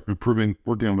then start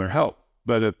working on their health.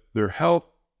 But if their health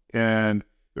and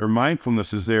their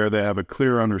mindfulness is there, they have a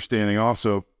clear understanding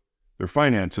also of their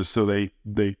finances. So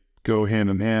they go hand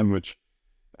in hand, which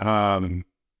I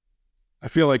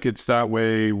feel like it's that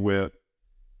way with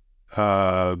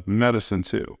medicine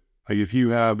too. Like if you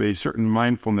have a certain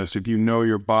mindfulness, if you know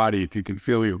your body, if you can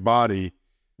feel your body,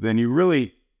 then you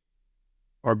really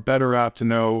are better out to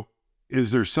know,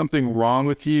 is there something wrong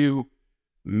with you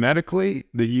medically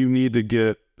that you need to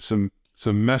get some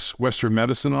Western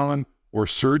medicine on or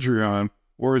surgery on,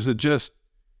 or is it just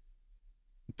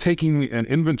taking an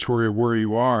inventory of where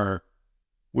you are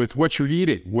with what you're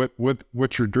eating,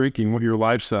 what you're drinking, what your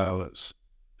lifestyle is?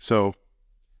 So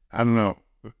I don't know.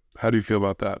 How do you feel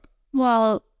about that?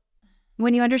 Well,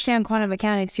 when you understand quantum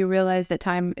mechanics, you realize that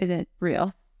time isn't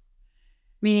real.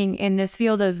 Meaning in this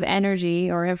field of energy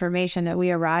or information that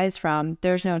we arise from,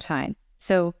 there's no time.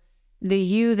 So the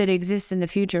you that exists in the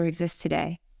future exists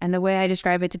today. And the way I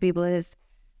describe it to people is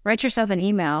write yourself an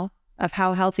email of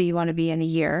how healthy you want to be in a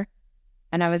year.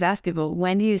 And I always ask people,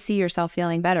 when do you see yourself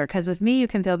feeling better? Because with me, you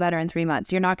can feel better in 3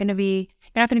 months. You're not going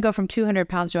to go from 200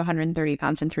 pounds to 130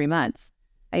 pounds in 3 months.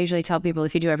 I usually tell people,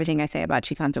 if you do everything I say, about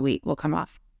 2 pounds a week will come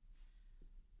off.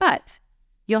 But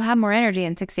you'll have more energy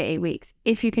in 6 to 8 weeks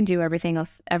if you can do everything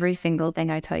else, every single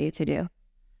thing I tell you to do.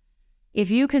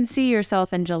 If you can see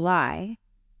yourself in July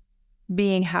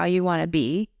being how you want to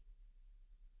be,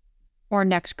 or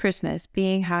next Christmas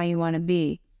being how you want to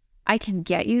be, I can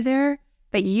get you there,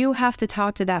 but you have to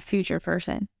talk to that future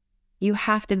person. You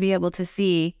have to be able to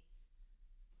see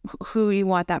who you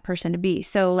want that person to be.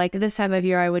 So like this time of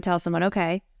year, I would tell someone,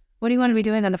 okay, what do you want to be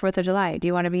doing on the 4th of July? Do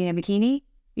you want to be in a bikini?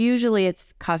 Usually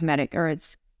it's cosmetic or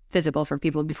it's visible for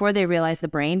people. Before they realize the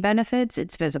brain benefits,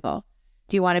 it's visible.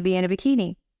 Do you want to be in a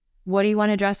bikini? What do you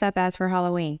want to dress up as for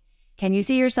Halloween? Can you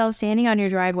see yourself standing on your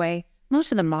driveway?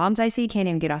 Most of the moms I see can't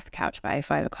even get off the couch by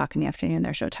 5 o'clock in the afternoon.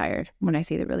 They're so tired when I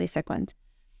see the really sick ones.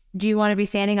 Do you want to be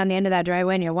standing on the end of that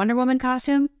driveway in your Wonder Woman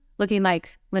costume looking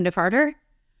like Linda Carter?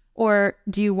 Or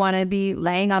do you want to be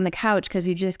laying on the couch because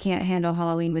you just can't handle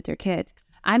Halloween with your kids?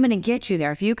 I'm going to get you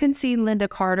there. If you can see Linda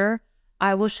Carter,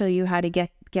 I will show you how to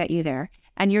get you there.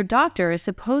 And your doctor is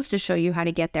supposed to show you how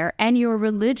to get there. And your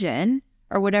religion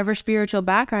or whatever spiritual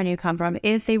background you come from,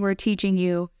 if they were teaching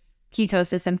you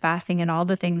ketosis and fasting and all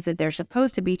the things that they're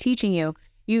supposed to be teaching you,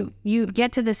 you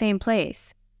get to the same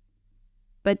place.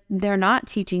 But they're not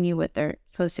teaching you what they're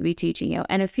supposed to be teaching you.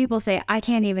 And if people say, I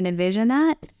can't even envision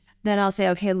that, then I'll say,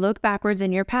 okay, look backwards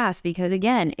in your past. Because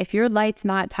again, if your light's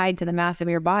not tied to the mass of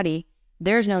your body,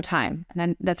 there's no time.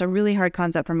 And that's a really hard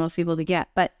concept for most people to get.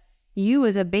 But you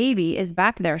as a baby is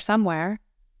back there somewhere.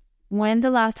 When's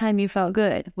the last time you felt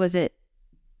good? Was it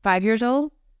 5 years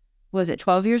old? Was it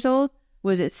 12 years old?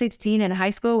 Was it 16 in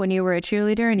high school when you were a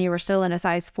cheerleader and you were still in a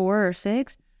size 4 or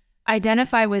 6?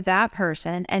 Identify with that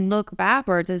person and look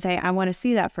backwards and say, I want to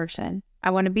see that person. I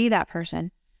want to be that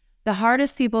person. The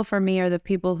hardest people for me are the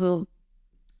people who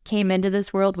came into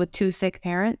this world with 2 sick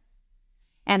parents.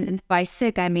 And by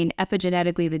sick, I mean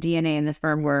epigenetically the DNA in the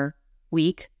sperm were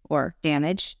weak or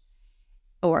damaged,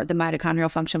 or the mitochondrial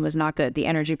function was not good. The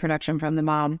energy production from the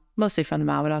mom, mostly from the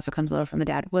mom, it also comes a little from the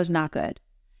dad, was not good.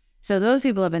 So those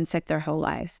people have been sick their whole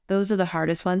lives. Those are the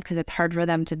hardest ones because it's hard for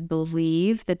them to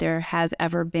believe that there has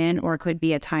ever been or could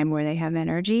be a time where they have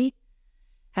energy.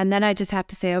 And then I just have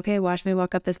to say, okay, watch me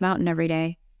walk up this mountain every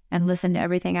day and listen to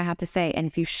everything I have to say. And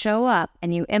if you show up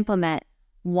and you implement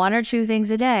 1 or 2 things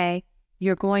a day,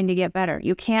 you're going to get better.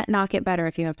 You can't not get better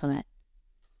if you implement.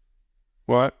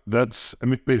 Well,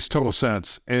 it makes total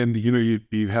sense. And,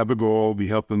 you have a goal, you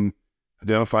help them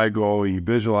identify a goal, you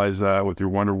visualize that with your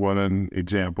Wonder Woman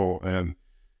example, and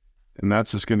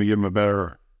that's just going to give them a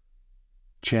better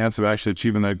chance of actually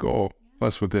achieving that goal,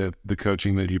 plus with the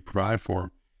coaching that you provide for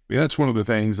them. I mean, that's one of the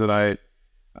things that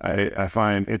I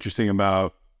find interesting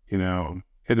about,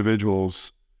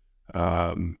 individuals,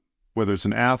 whether it's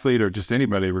an athlete or just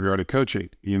anybody regarding coaching.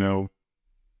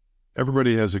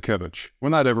 Everybody has a coach. Well,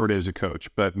 not everybody has a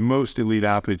coach, but most elite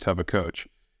athletes have a coach.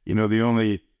 The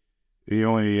only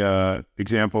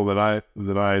example that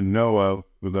I know of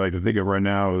that I can think of right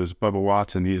now is Bubba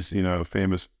Watson. He's a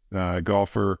famous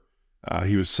golfer.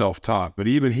 He was self-taught, but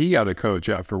even he got a coach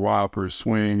after a while for his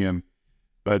swing.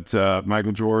 But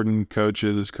Michael Jordan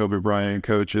coaches, Kobe Bryant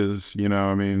coaches.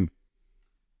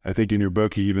 I think in your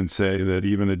book you even say that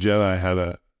even a Jedi had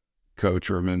a coach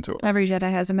or a mentor. Every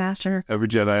Jedi has a master. Every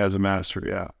Jedi has a master,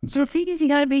 yeah. So the thing is, you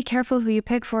got to be careful who you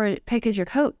pick as your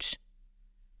coach.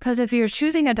 Because if you're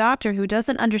choosing a doctor who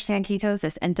doesn't understand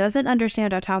ketosis and doesn't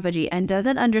understand autophagy and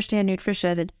doesn't understand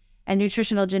nutrition and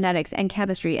nutritional genetics and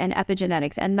chemistry and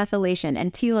epigenetics and methylation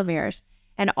and telomeres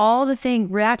and all the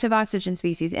reactive oxygen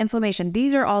species, inflammation,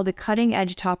 these are all the cutting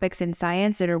edge topics in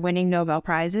science that are winning Nobel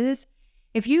Prizes.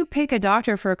 If you pick a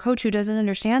doctor for a coach who doesn't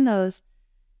understand those,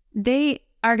 they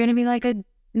are going to be like a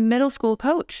middle school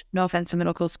coach. No offense to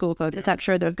middle school coaches. I'm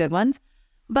sure they're good ones.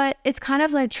 But it's kind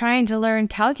of like trying to learn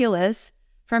calculus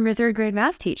from your 3rd grade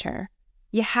math teacher.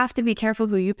 You have to be careful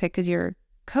who you pick as your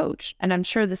coach. And I'm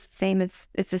sure it's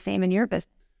the same in your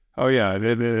business. Oh yeah,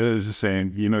 it is the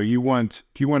same. If you want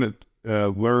to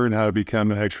learn how to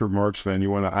become an expert marksman, you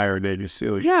want to hire a Navy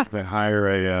SEAL. Yeah. Then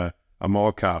hire a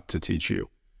mall cop to teach you.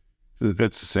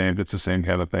 It's the same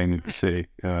kind of thing you see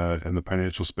in the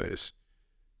financial space.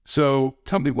 So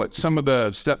tell me what some of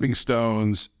the stepping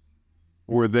stones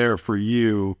were there for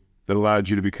you that allowed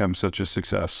you to become such a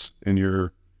success in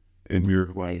your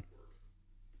life.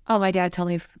 Oh, my dad told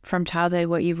me from childhood,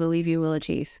 what you believe you will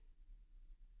achieve.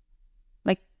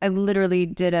 Like I literally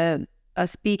did a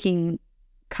speaking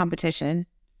competition.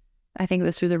 I think it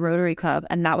was through the Rotary Club,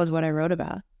 and that was what I wrote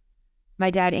about. My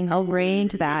dad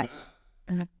ingrained that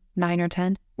 9 or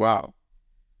 10. Wow.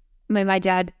 My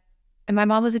dad and my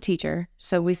mom was a teacher,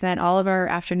 so we spent all of our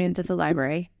afternoons at the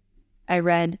library. I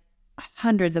read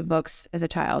hundreds of books as a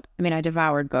child. I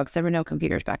devoured books. There were no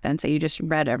computers back then, so you just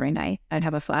read every night. I'd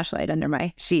have a flashlight under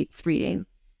my sheets reading.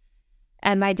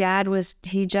 And my dad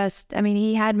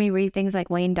he had me read things like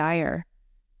Wayne Dyer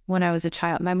when I was a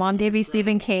child. My mom gave me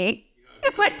Stephen King.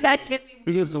 But that didn't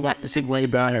because the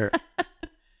Wayne Dyer.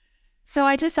 So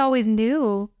I just always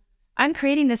knew I'm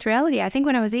creating this reality. I think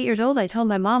when I was 8 years old, I told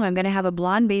my mom I'm going to have a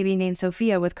blonde baby named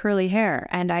Sophia with curly hair.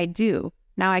 And I do.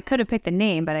 Now, I could have picked the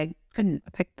name, but I couldn't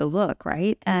pick the look,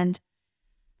 right? And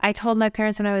I told my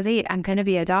parents when I was 8, I'm going to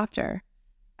be a doctor.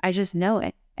 I just know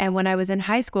it. And when I was in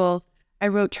high school, I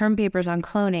wrote term papers on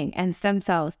cloning and stem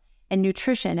cells and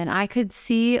nutrition. And I could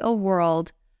see a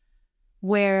world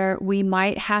where we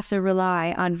might have to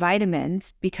rely on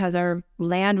vitamins because our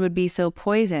land would be so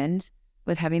poisoned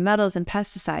with heavy metals and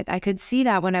pesticides. I could see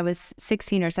that when I was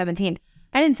 16 or 17.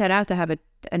 I didn't set out to have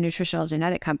a nutritional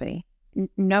genetic company.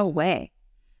 No way.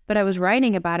 But I was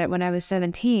writing about it when I was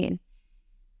 17.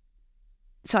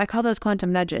 So I call those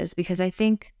quantum nudges because I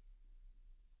think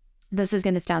this is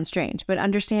going to sound strange, but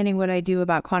understanding what I do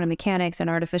about quantum mechanics and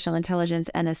artificial intelligence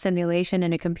and a simulation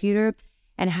in a computer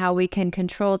and how we can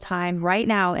control time right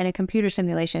now in a computer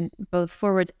simulation, both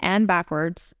forwards and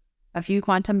backwards, a few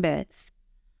quantum bits.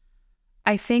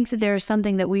 I think that there is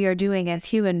something that we are doing as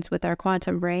humans with our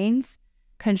quantum brains,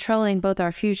 controlling both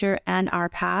our future and our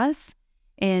past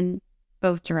in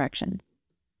both directions.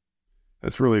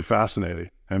 That's really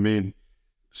fascinating. I mean,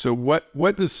 so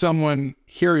what does someone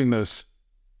hearing this,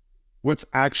 what's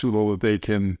actionable that they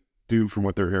can do from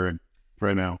what they're hearing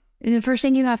right now? And the first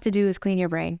thing you have to do is clean your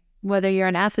brain. Whether you're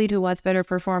an athlete who wants better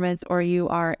performance or you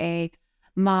are a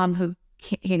mom who,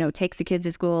 takes the kids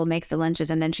to school, makes the lunches,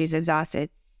 and then she's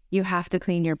exhausted, you have to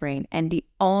clean your brain. And the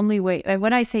only way,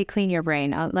 when I say clean your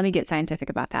brain, let me get scientific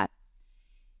about that.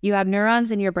 You have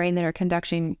neurons in your brain that are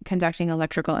conducting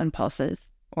electrical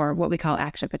impulses, or what we call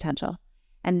action potential.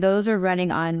 And those are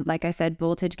running on, like I said,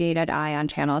 voltage gated ion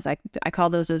channels. I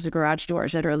call those garage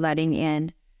doors that are letting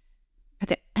in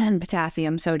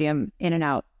potassium, sodium in and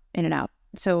out, in and out.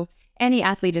 So any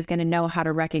athlete is going to know how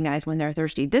to recognize when they're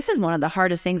thirsty. This is one of the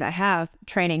hardest things I have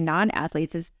training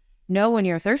non-athletes is know when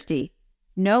you're thirsty,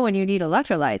 know when you need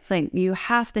electrolytes. Like you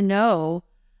have to know,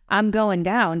 I'm going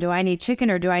down. Do I need chicken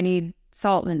or do I need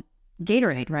salt and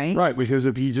Gatorade, right? Right, because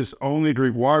if you just only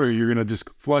drink water, you're going to just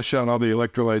flush out all the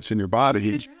electrolytes in your body.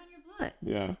 You drown your blood.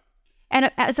 Yeah.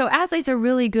 And so athletes are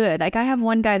really good. Like I have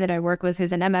one guy that I work with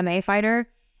who's an MMA fighter,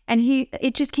 and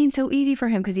it just came so easy for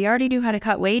him because he already knew how to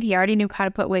cut weight. He already knew how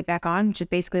to put weight back on, which is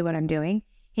basically what I'm doing.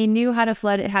 He knew how to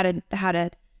flood it, how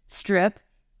to strip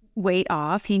weight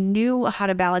off. He knew how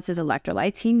to balance his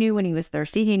electrolytes. He knew when he was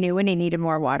thirsty. He knew when he needed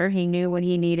more water. He knew when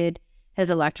he needed his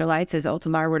electrolytes, his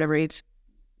Ultimar, whatever he's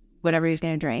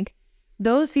going to drink.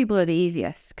 Those people are the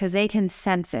easiest because they can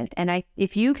sense it. And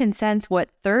if you can sense what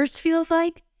thirst feels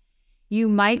like, you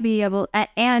might be able,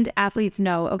 and athletes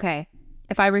know, okay,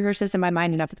 if I rehearse this in my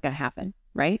mind enough, it's going to happen,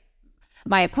 right?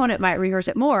 My opponent might rehearse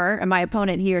it more, and my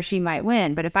opponent, he or she might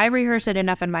win. But if I rehearse it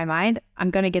enough in my mind,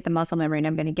 I'm going to get the muscle memory and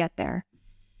I'm going to get there.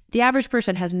 The average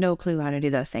person has no clue how to do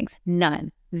those things.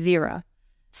 None. Zero.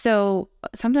 So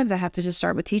sometimes I have to just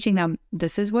start with teaching them,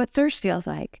 this is what thirst feels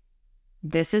like.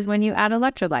 This is when you add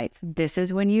electrolytes. This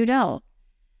is when you don't.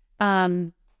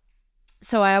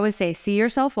 So I always say, see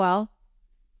yourself well.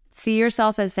 See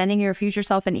yourself as sending your future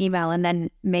self an email, and then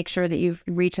make sure that you've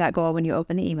reached that goal when you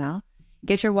open the email.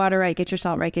 Get your water right, get your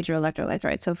salt right, get your electrolytes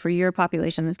right. So for your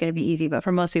population, it's going to be easy, but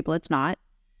for most people, it's not.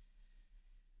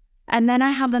 And then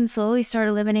I have them slowly start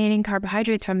eliminating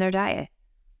carbohydrates from their diet.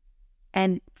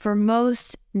 And for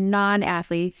most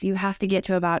non-athletes, you have to get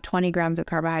to about 20 grams of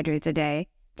carbohydrates a day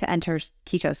to enter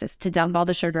ketosis, to dump all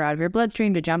the sugar out of your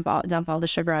bloodstream, to dump all the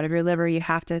sugar out of your liver. You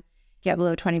have to get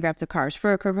below 20 grams of carbs.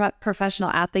 For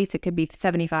professional athletes, it could be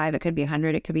 75, it could be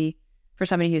 100, it could be, for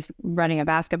somebody who's running a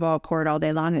basketball court all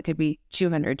day long, it could be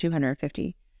 200,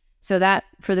 250. So that,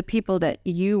 for the people that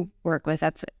you work with,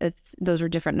 those are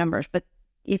different numbers. But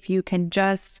if you can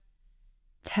just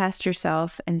test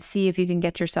yourself and see if you can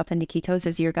get yourself into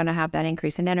ketosis, you're going to have that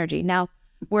increase in energy. Now,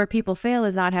 where people fail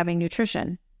is not having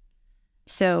nutrition.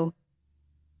 So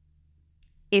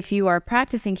if you are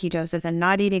practicing ketosis and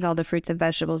not eating all the fruits and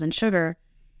vegetables and sugar,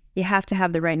 you have to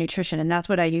have the right nutrition. And that's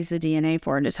what I use the DNA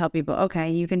for, to tell people, okay,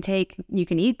 you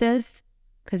can eat this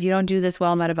because you don't do this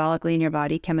well metabolically in your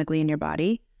body, chemically in your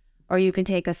body, or you can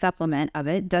take a supplement of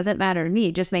it. Doesn't matter to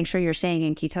me. Just make sure you're staying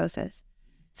in ketosis.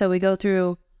 So we go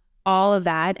through all of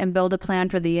that and build a plan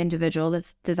for the individual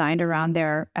that's designed around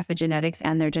their epigenetics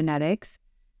and their genetics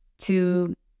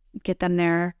to get them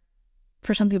there.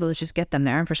 For some people, it's just get them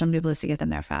there. And for some people, it's to get them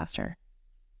there faster.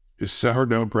 Is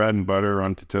sourdough bread and butter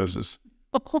on ketosis?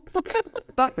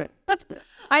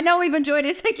 I know we've enjoyed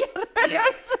it together.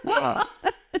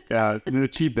 Yeah, the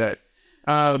cheap bet.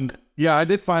 Yeah, I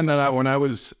did find that out when I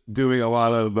was doing a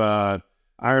lot of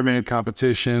Ironman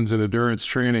competitions and endurance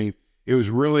training. It was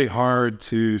really hard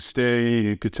to stay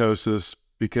in ketosis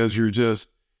because you're just,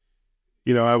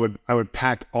 I would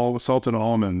pack all the salted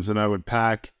almonds, and I would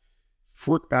pack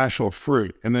actual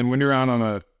fruit. And then when you're out on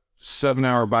a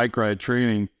 7-hour bike ride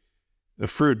training, the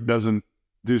fruit doesn't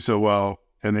do so well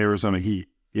in the Arizona heat,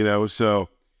 so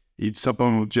eat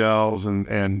supplemental gels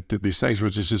and do these things,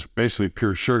 which is just basically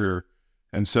pure sugar.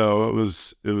 And so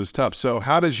it was tough. So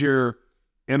how does your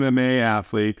MMA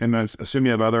athlete, and I assume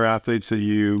you have other athletes that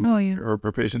you are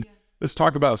proficient. Yeah. Let's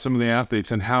talk about some of the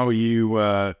athletes and how you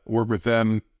work with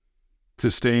them to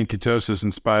stay in ketosis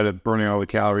in spite of burning all the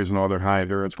calories and all their high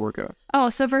endurance workouts. Oh,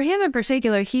 so for him in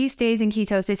particular, he stays in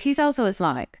ketosis. He's also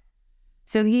Islamic.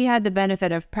 So he had the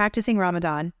benefit of practicing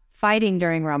Ramadan, fighting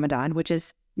during Ramadan, which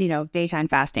is, daytime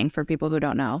fasting for people who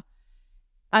don't know.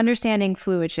 understanding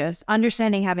fluid shifts,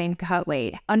 understanding having to cut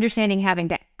weight, understanding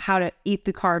how to eat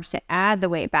the carbs to add the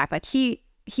weight back. But he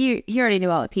already knew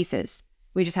all the pieces.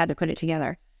 We just had to put it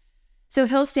together. So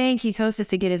he'll stay in ketosis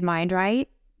to get his mind right.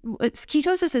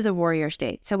 Ketosis is a warrior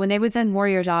state. So when they would send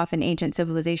warriors off in ancient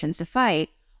civilizations to fight,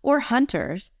 or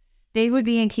hunters, they would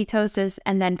be in ketosis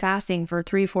and then fasting for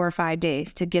 3, 4, or 5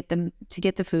 days to get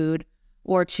the food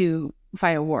or to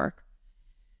fight a war.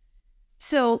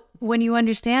 So when you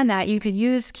understand that, you could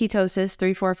use ketosis,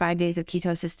 3, 4, 5 days of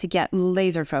ketosis to get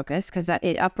laser focus, because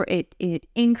it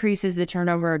increases the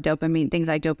turnover of dopamine, things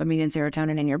like dopamine and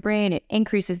serotonin in your brain. It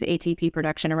increases the ATP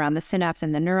production around the synapse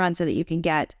and the neuron so that you can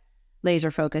get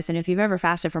laser focus. And if you've ever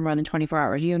fasted for more than 24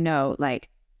 hours, you know, like,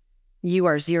 you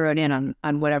are zeroed in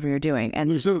on whatever you're doing.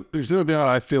 And there's no doubt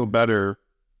I feel better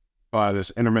by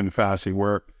this intermittent fasting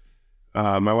where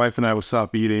my wife and I will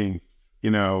stop eating, you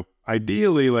know,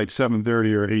 ideally like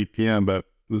 7:30 or 8 p.m., but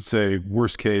let's say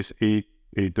worst case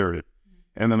 8:30.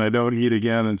 And then I don't eat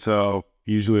again until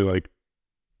usually like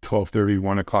 12:30,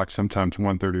 1 o'clock, sometimes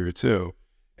 1:30 or 2.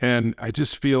 And I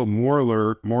just feel more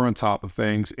alert, more on top of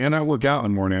things. And I work out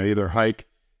in the morning. I either hike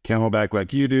camelback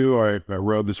like you do, or I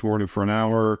rode this morning for an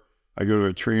hour. I go to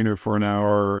a trainer for an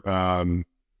hour,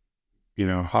 you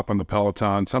know, hop on the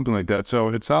Peloton, something like that. So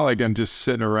it's not like I'm just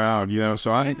sitting around, you know,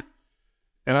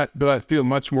 but I feel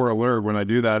much more alert when I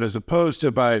do that, as opposed to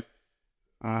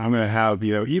I'm going to have,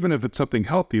 you know, even if it's something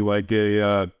healthy, like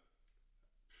I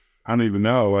don't even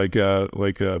know, like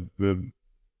the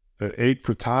 8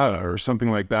 frittata or something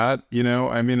like that, you know.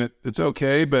 I mean, it's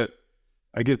okay, but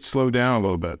I get slowed down a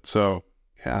little bit. So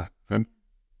yeah, I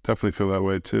definitely feel that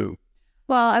way too.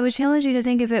 Well, I would challenge you to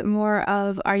think of it more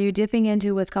of, are you dipping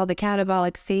into what's called the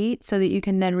catabolic state so that you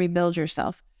can then rebuild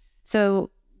yourself?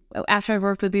 So after I've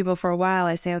worked with people for a while,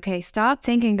 I say, okay, stop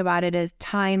thinking about it as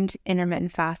timed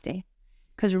intermittent fasting.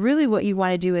 Because really what you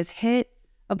want to do is hit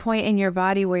a point in your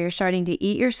body where you're starting to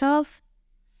eat yourself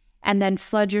and then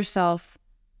flood yourself.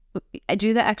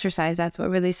 Do the exercise. That's what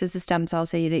releases the stem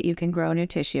cells so that you can grow new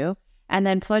tissue. And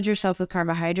then flood yourself with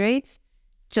carbohydrates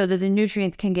so that the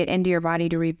nutrients can get into your body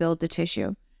to rebuild the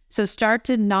tissue. So start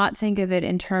to not think of it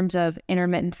in terms of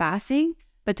intermittent fasting,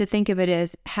 but to think of it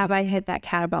as, have I hit that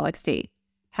catabolic state?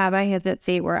 Have I hit that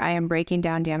state where I am breaking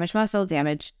down damaged muscle,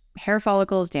 damaged hair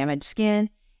follicles, damaged skin?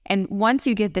 And once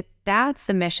you get that's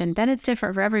the mission, then it's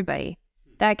different for everybody.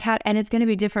 And it's going to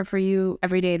be different for you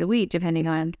every day of the week, depending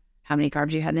on how many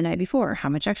carbs you had the night before, how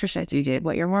much exercise you did,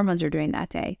 what your hormones are doing that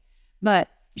day. But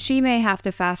she may have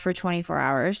to fast for 24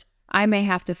 hours. I may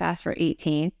have to fast for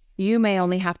 18. You may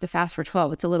only have to fast for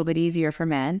 12. It's a little bit easier for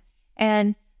men.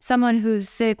 And someone who's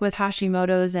sick with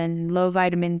Hashimoto's and low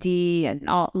vitamin D and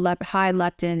high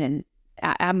leptin and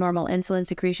abnormal insulin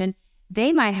secretion,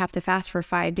 they might have to fast for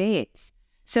 5 days.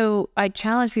 So I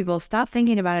challenge people, stop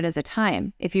thinking about it as a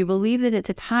time. If you believe that it's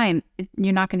a time,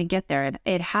 you're not going to get there.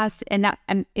 It has to,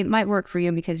 and it might work for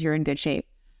you because you're in good shape,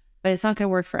 but it's not going to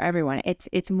work for everyone.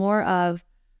 It's more of,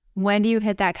 when do you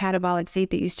hit that catabolic state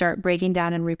that you start breaking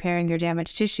down and repairing your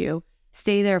damaged tissue?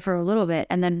 Stay there for a little bit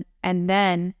and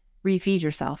then refeed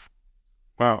yourself.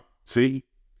 Wow. See?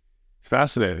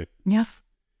 Fascinating. Yeah.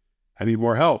 I need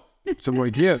more help. Someone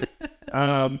get.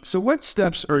 So what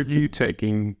steps are you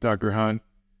taking, Dr. Hunt?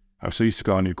 I was so used to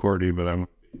calling you Courtney, but I'm...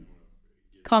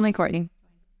 Call me Courtney.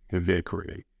 Okay,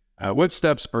 Courtney. What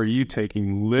steps are you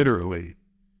taking literally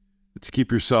to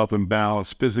keep yourself in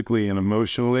balance physically and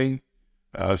emotionally,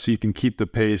 so you can keep the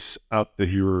pace up that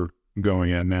you're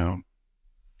going at now?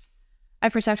 I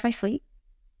protect my sleep.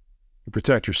 You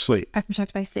protect your sleep. I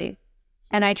protect my sleep.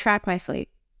 And I track my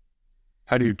sleep.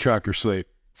 How do you track your sleep?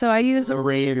 So I use a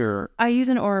ring I use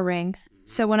an Oura ring.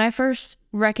 So when I first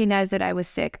recognized that I was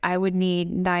sick, I would need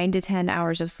 9 to 10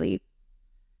 hours of sleep.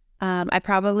 I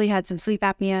probably had some sleep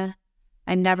apnea.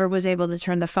 I never was able to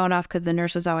turn the phone off because the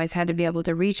nurses always had to be able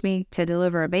to reach me to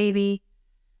deliver a baby.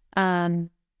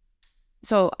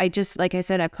 So I just, like I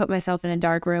said, I put myself in a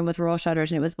dark room with roll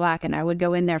shutters and it was black, and I would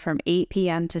go in there from 8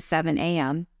 p.m. to 7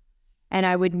 a.m. and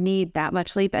I would need that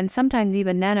much sleep. And sometimes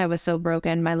even then I was so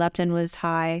broken. My leptin was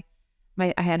high.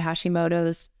 I had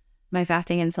Hashimoto's. My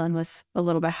fasting insulin was a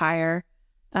little bit higher.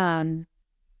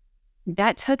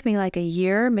 That took me like a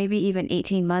year, maybe even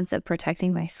 18 months of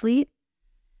protecting my sleep.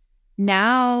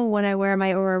 Now, when I wear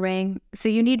my Oura ring, so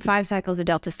you need 5 cycles of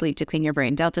delta sleep to clean your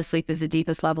brain. Delta sleep is the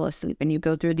deepest level of sleep, and you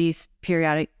go through these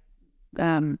periodic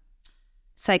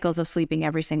cycles of sleeping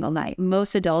every single night.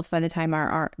 Most adults, by the time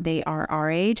they are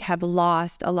our age, have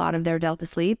lost a lot of their delta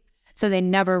sleep, so they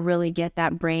never really get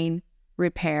that brain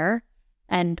repair.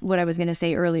 And what I was going to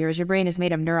say earlier is your brain is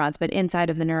made of neurons, but inside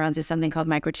of the neurons is something called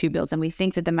microtubules, and we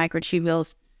think that the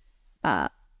microtubules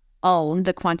own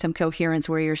the quantum coherence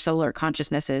where your solar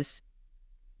consciousness is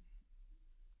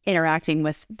interacting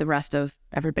with the rest of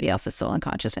everybody else's soul and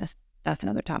consciousness. That's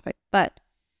another topic. But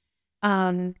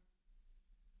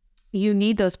you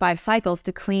need those 5 cycles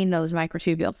to clean those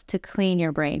microtubules, to clean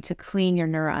your brain, to clean your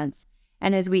neurons.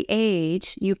 And as we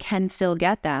age, you can still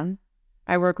get them.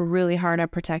 I work really hard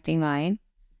at protecting mine,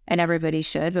 and everybody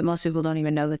should, but most people don't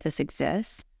even know that this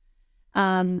exists,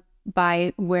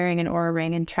 by wearing an Oura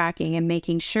ring and tracking and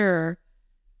making sure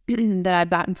that I've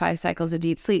gotten 5 cycles of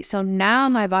deep sleep. So now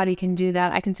my body can do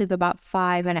that. I can sleep about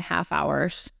 5.5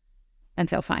 hours and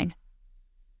feel fine.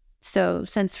 So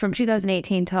since from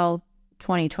 2018 till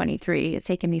 2023, it's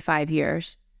taken me 5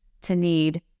 years to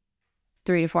need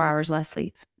 3 to 4 hours less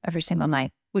sleep every single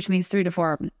night, which means 3 to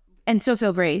 4, and still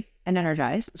feel great and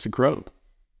energized. It's incredible.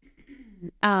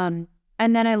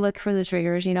 And then I look for the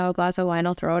triggers, a glass of wine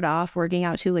will throw it off. Working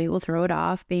out too late will throw it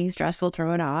off. Being stressed will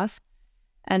throw it off.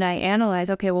 And I analyze,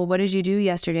 okay, well, what did you do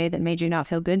yesterday that made you not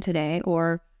feel good today?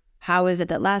 Or how is it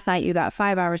that last night you got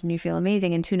 5 hours and you feel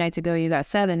amazing, and 2 nights ago you got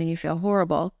 7 and you feel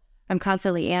horrible? I'm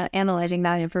constantly analyzing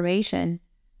that information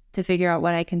to figure out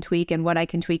what I can tweak and what I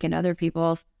can tweak in other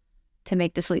people to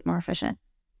make the sleep more efficient.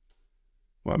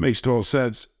 Well, it makes total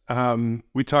sense.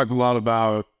 We talk a lot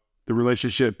about the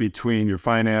relationship between your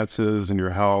finances and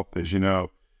your health, as you know.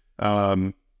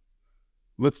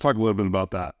 Let's talk a little bit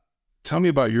about that. Tell me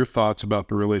about your thoughts about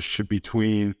the relationship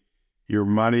between your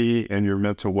money and your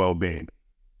mental well-being.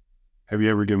 Have you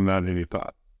ever given that any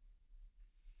thought?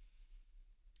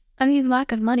 I mean,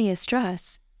 lack of money is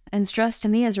stress. And stress to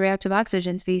me is reactive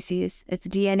oxygen species. It's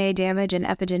DNA damage and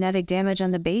epigenetic damage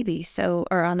on the baby,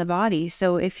 or on the body.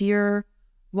 So if you're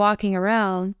walking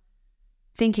around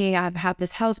thinking I have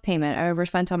this house payment, I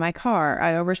overspent on my car,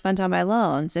 I overspent on my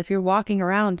loans. If you're walking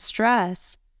around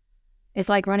stressed, it's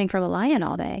like running from a lion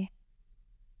all day.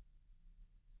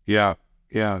 Yeah,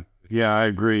 I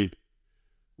agree.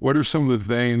 What are some of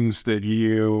the things that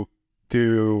you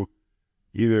do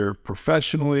either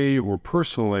professionally or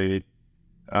personally,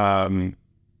 or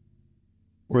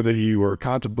that you are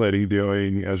contemplating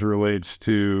doing as it relates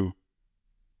to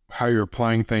how you're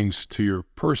applying things to your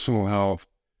personal health?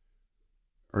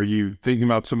 Are you thinking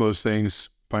about some of those things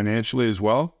financially as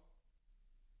well?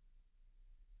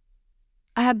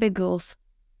 I have big goals.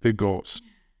 Big goals.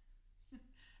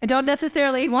 I don't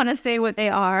necessarily want to say what they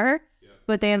are,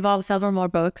 but they involve several more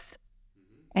books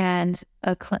and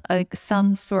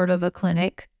some sort of a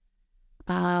clinic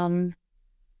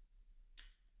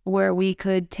where we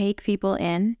could take people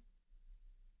in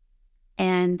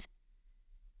and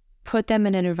put them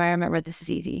in an environment where this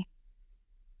is easy.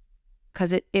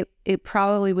 Because it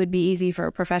probably would be easy for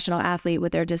a professional athlete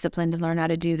with their discipline to learn how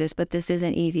to do this, but this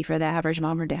isn't easy for the average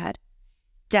mom or dad.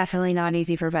 Definitely not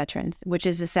easy for veterans, which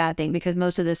is a sad thing because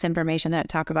most of this information that I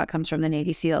talk about comes from the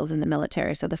Navy SEALs and the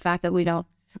military. So the fact that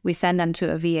we send them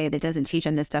to a VA that doesn't teach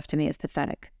them this stuff to me is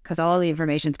pathetic, because all the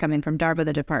information is coming from DARPA,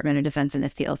 the Department of Defense, and the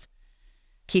SEALs.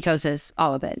 Ketosis,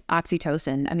 all of it,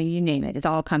 oxytocin, I mean, you name it. It's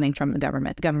all coming from the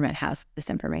government. The government has this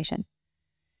information.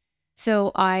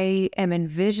 So I am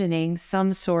envisioning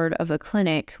some sort of a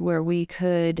clinic where we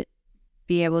could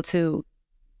be able to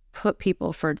put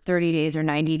people for 30 days or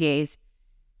 90 days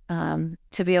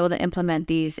to be able to implement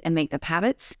these and make them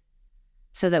habits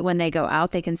so that when they go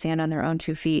out, they can stand on their own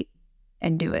 2 feet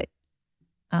and do it.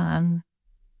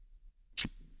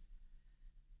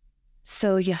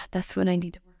 So yeah, that's what I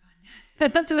need to work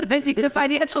on. That's what I need the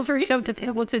financial freedom to be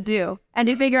able to do and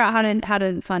to figure out how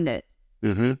to fund it.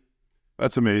 Mm-hmm.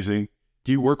 That's amazing.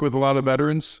 Do you work with a lot of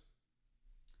veterans?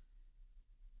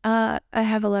 I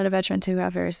have a lot of veterans who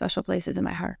have very special places in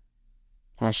my heart.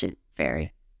 Awesome.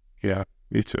 Very. Yeah,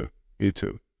 me too.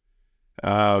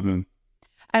 I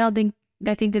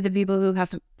think that the people who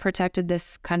have protected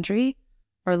this country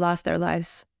or lost their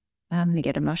lives, they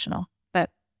get emotional, but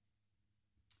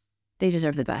they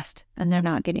deserve the best and they're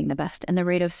not getting the best. And the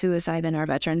rate of suicide in our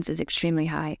veterans is extremely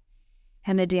high.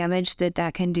 And the damage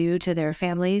that can do to their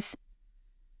families,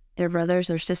 their brothers,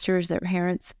 their sisters, their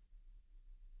parents,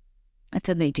 it's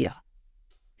a big deal.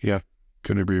 Yeah,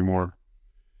 couldn't agree more.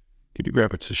 Can you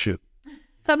grab it to shit?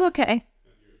 I'm okay.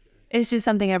 It's just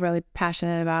something I'm really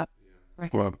passionate about.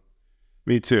 Right. Well,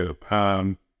 me too.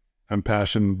 I'm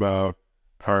passionate about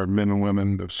our men and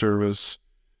women of service.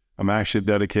 I'm actually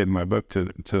dedicating my book to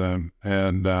them,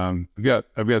 and I've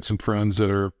got some friends that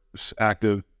are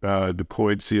active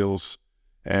deployed SEALs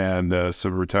and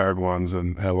some retired ones,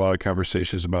 and had a lot of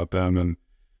conversations about them. And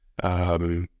I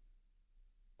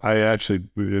actually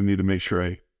need to make sure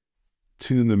I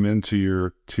tune them into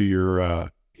your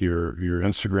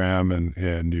Instagram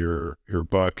and your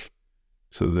book,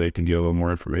 so that they can get a little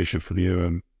more information from you.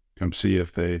 And come see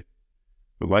if they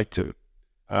would like to.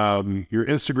 Your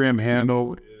Instagram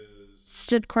handle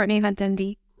is Courtney Hunt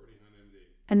MD.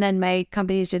 And then my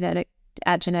company is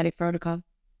at Genetic Protocol.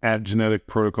 At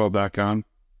geneticprotocol.com.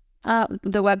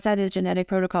 The website is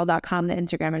geneticprotocol.com. The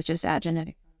Instagram is just at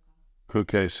genetic.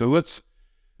 Okay, so let's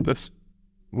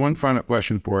one final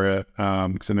question for you,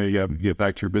 because I know you got to get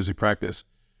back to your busy practice.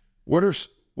 What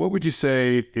would you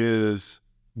say is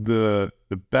the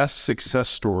best success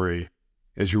story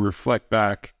as you reflect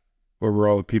back over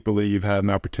all the people that you've had an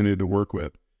opportunity to work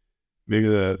with? Maybe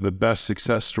the best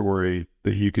success story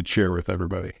that you could share with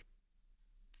everybody.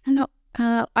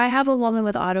 I have a woman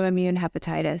with autoimmune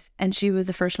hepatitis, and she was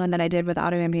the first one that I did with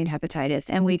autoimmune hepatitis,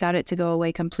 and we got it to go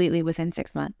away completely within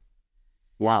 6 months.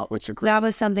 Wow, that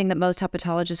was something that most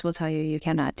hepatologists will tell you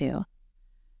cannot do.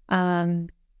 I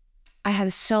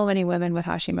have so many women with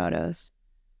Hashimoto's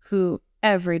who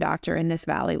every doctor in this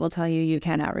valley will tell you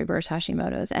cannot reverse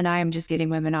Hashimoto's, and I am just getting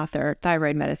women off their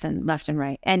thyroid medicine left and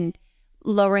right and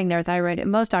lowering their thyroid.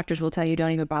 Most doctors will tell you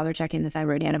don't even bother checking the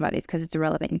thyroid antibodies because it's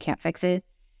irrelevant. You can't fix it.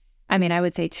 I mean, I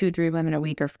would say 2-3 women a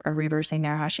week are reversing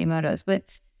their Hashimoto's.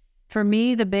 But for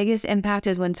me, the biggest impact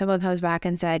is when someone comes back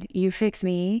and said, you fix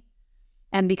me,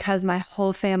 and because my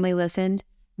whole family listened,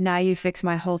 now you fix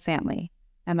my whole family.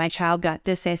 And my child got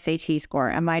this SAT score,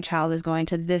 and my child is going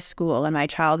to this school, and my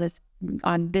child is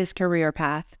on this career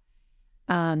path.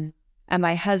 And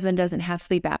my husband doesn't have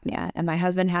sleep apnea, and my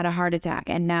husband had a heart attack,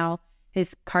 and now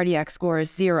his cardiac score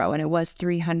is 0, and it was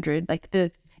 300.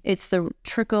 It's the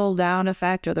trickle down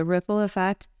effect or the ripple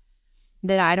effect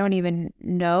that I don't even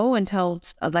know until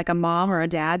like a mom or a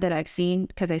dad that I've seen,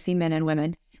 because I see men and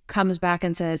women, comes back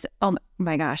and says, oh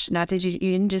my gosh, not that you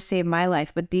didn't just save my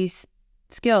life, but these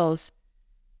skills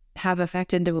have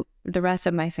affected the rest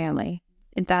of my family.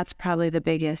 And that's probably the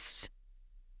biggest,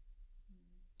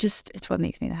 it's what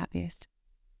makes me the happiest.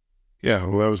 Yeah,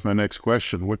 well, that was my next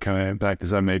question. What kind of impact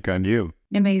does that make on you?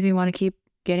 It makes me want to keep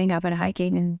getting up and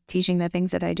hiking and teaching the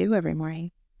things that I do every morning.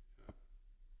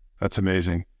 That's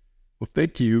amazing. Well,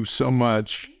 thank you so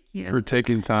much for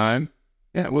taking time.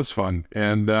 Yeah, it was fun.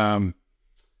 And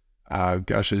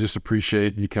gosh, I just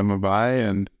appreciate you coming by,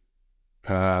 and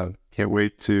can't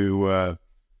wait to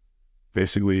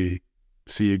basically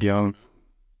see you again.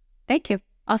 Thank you.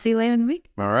 I'll see you later in the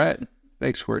week. All right.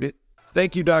 Thanks, Courtney.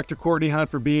 Thank you, Dr. Courtney Hunt,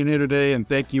 for being here today, and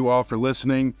thank you all for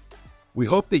listening. We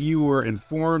hope that you were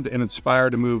informed and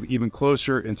inspired to move even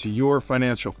closer into your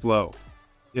financial flow.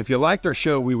 If you liked our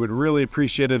show, we would really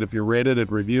appreciate it if you rated and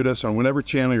reviewed us on whatever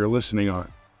channel you're listening on.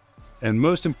 And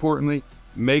most importantly,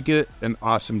 make it an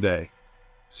awesome day.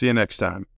 See you next time.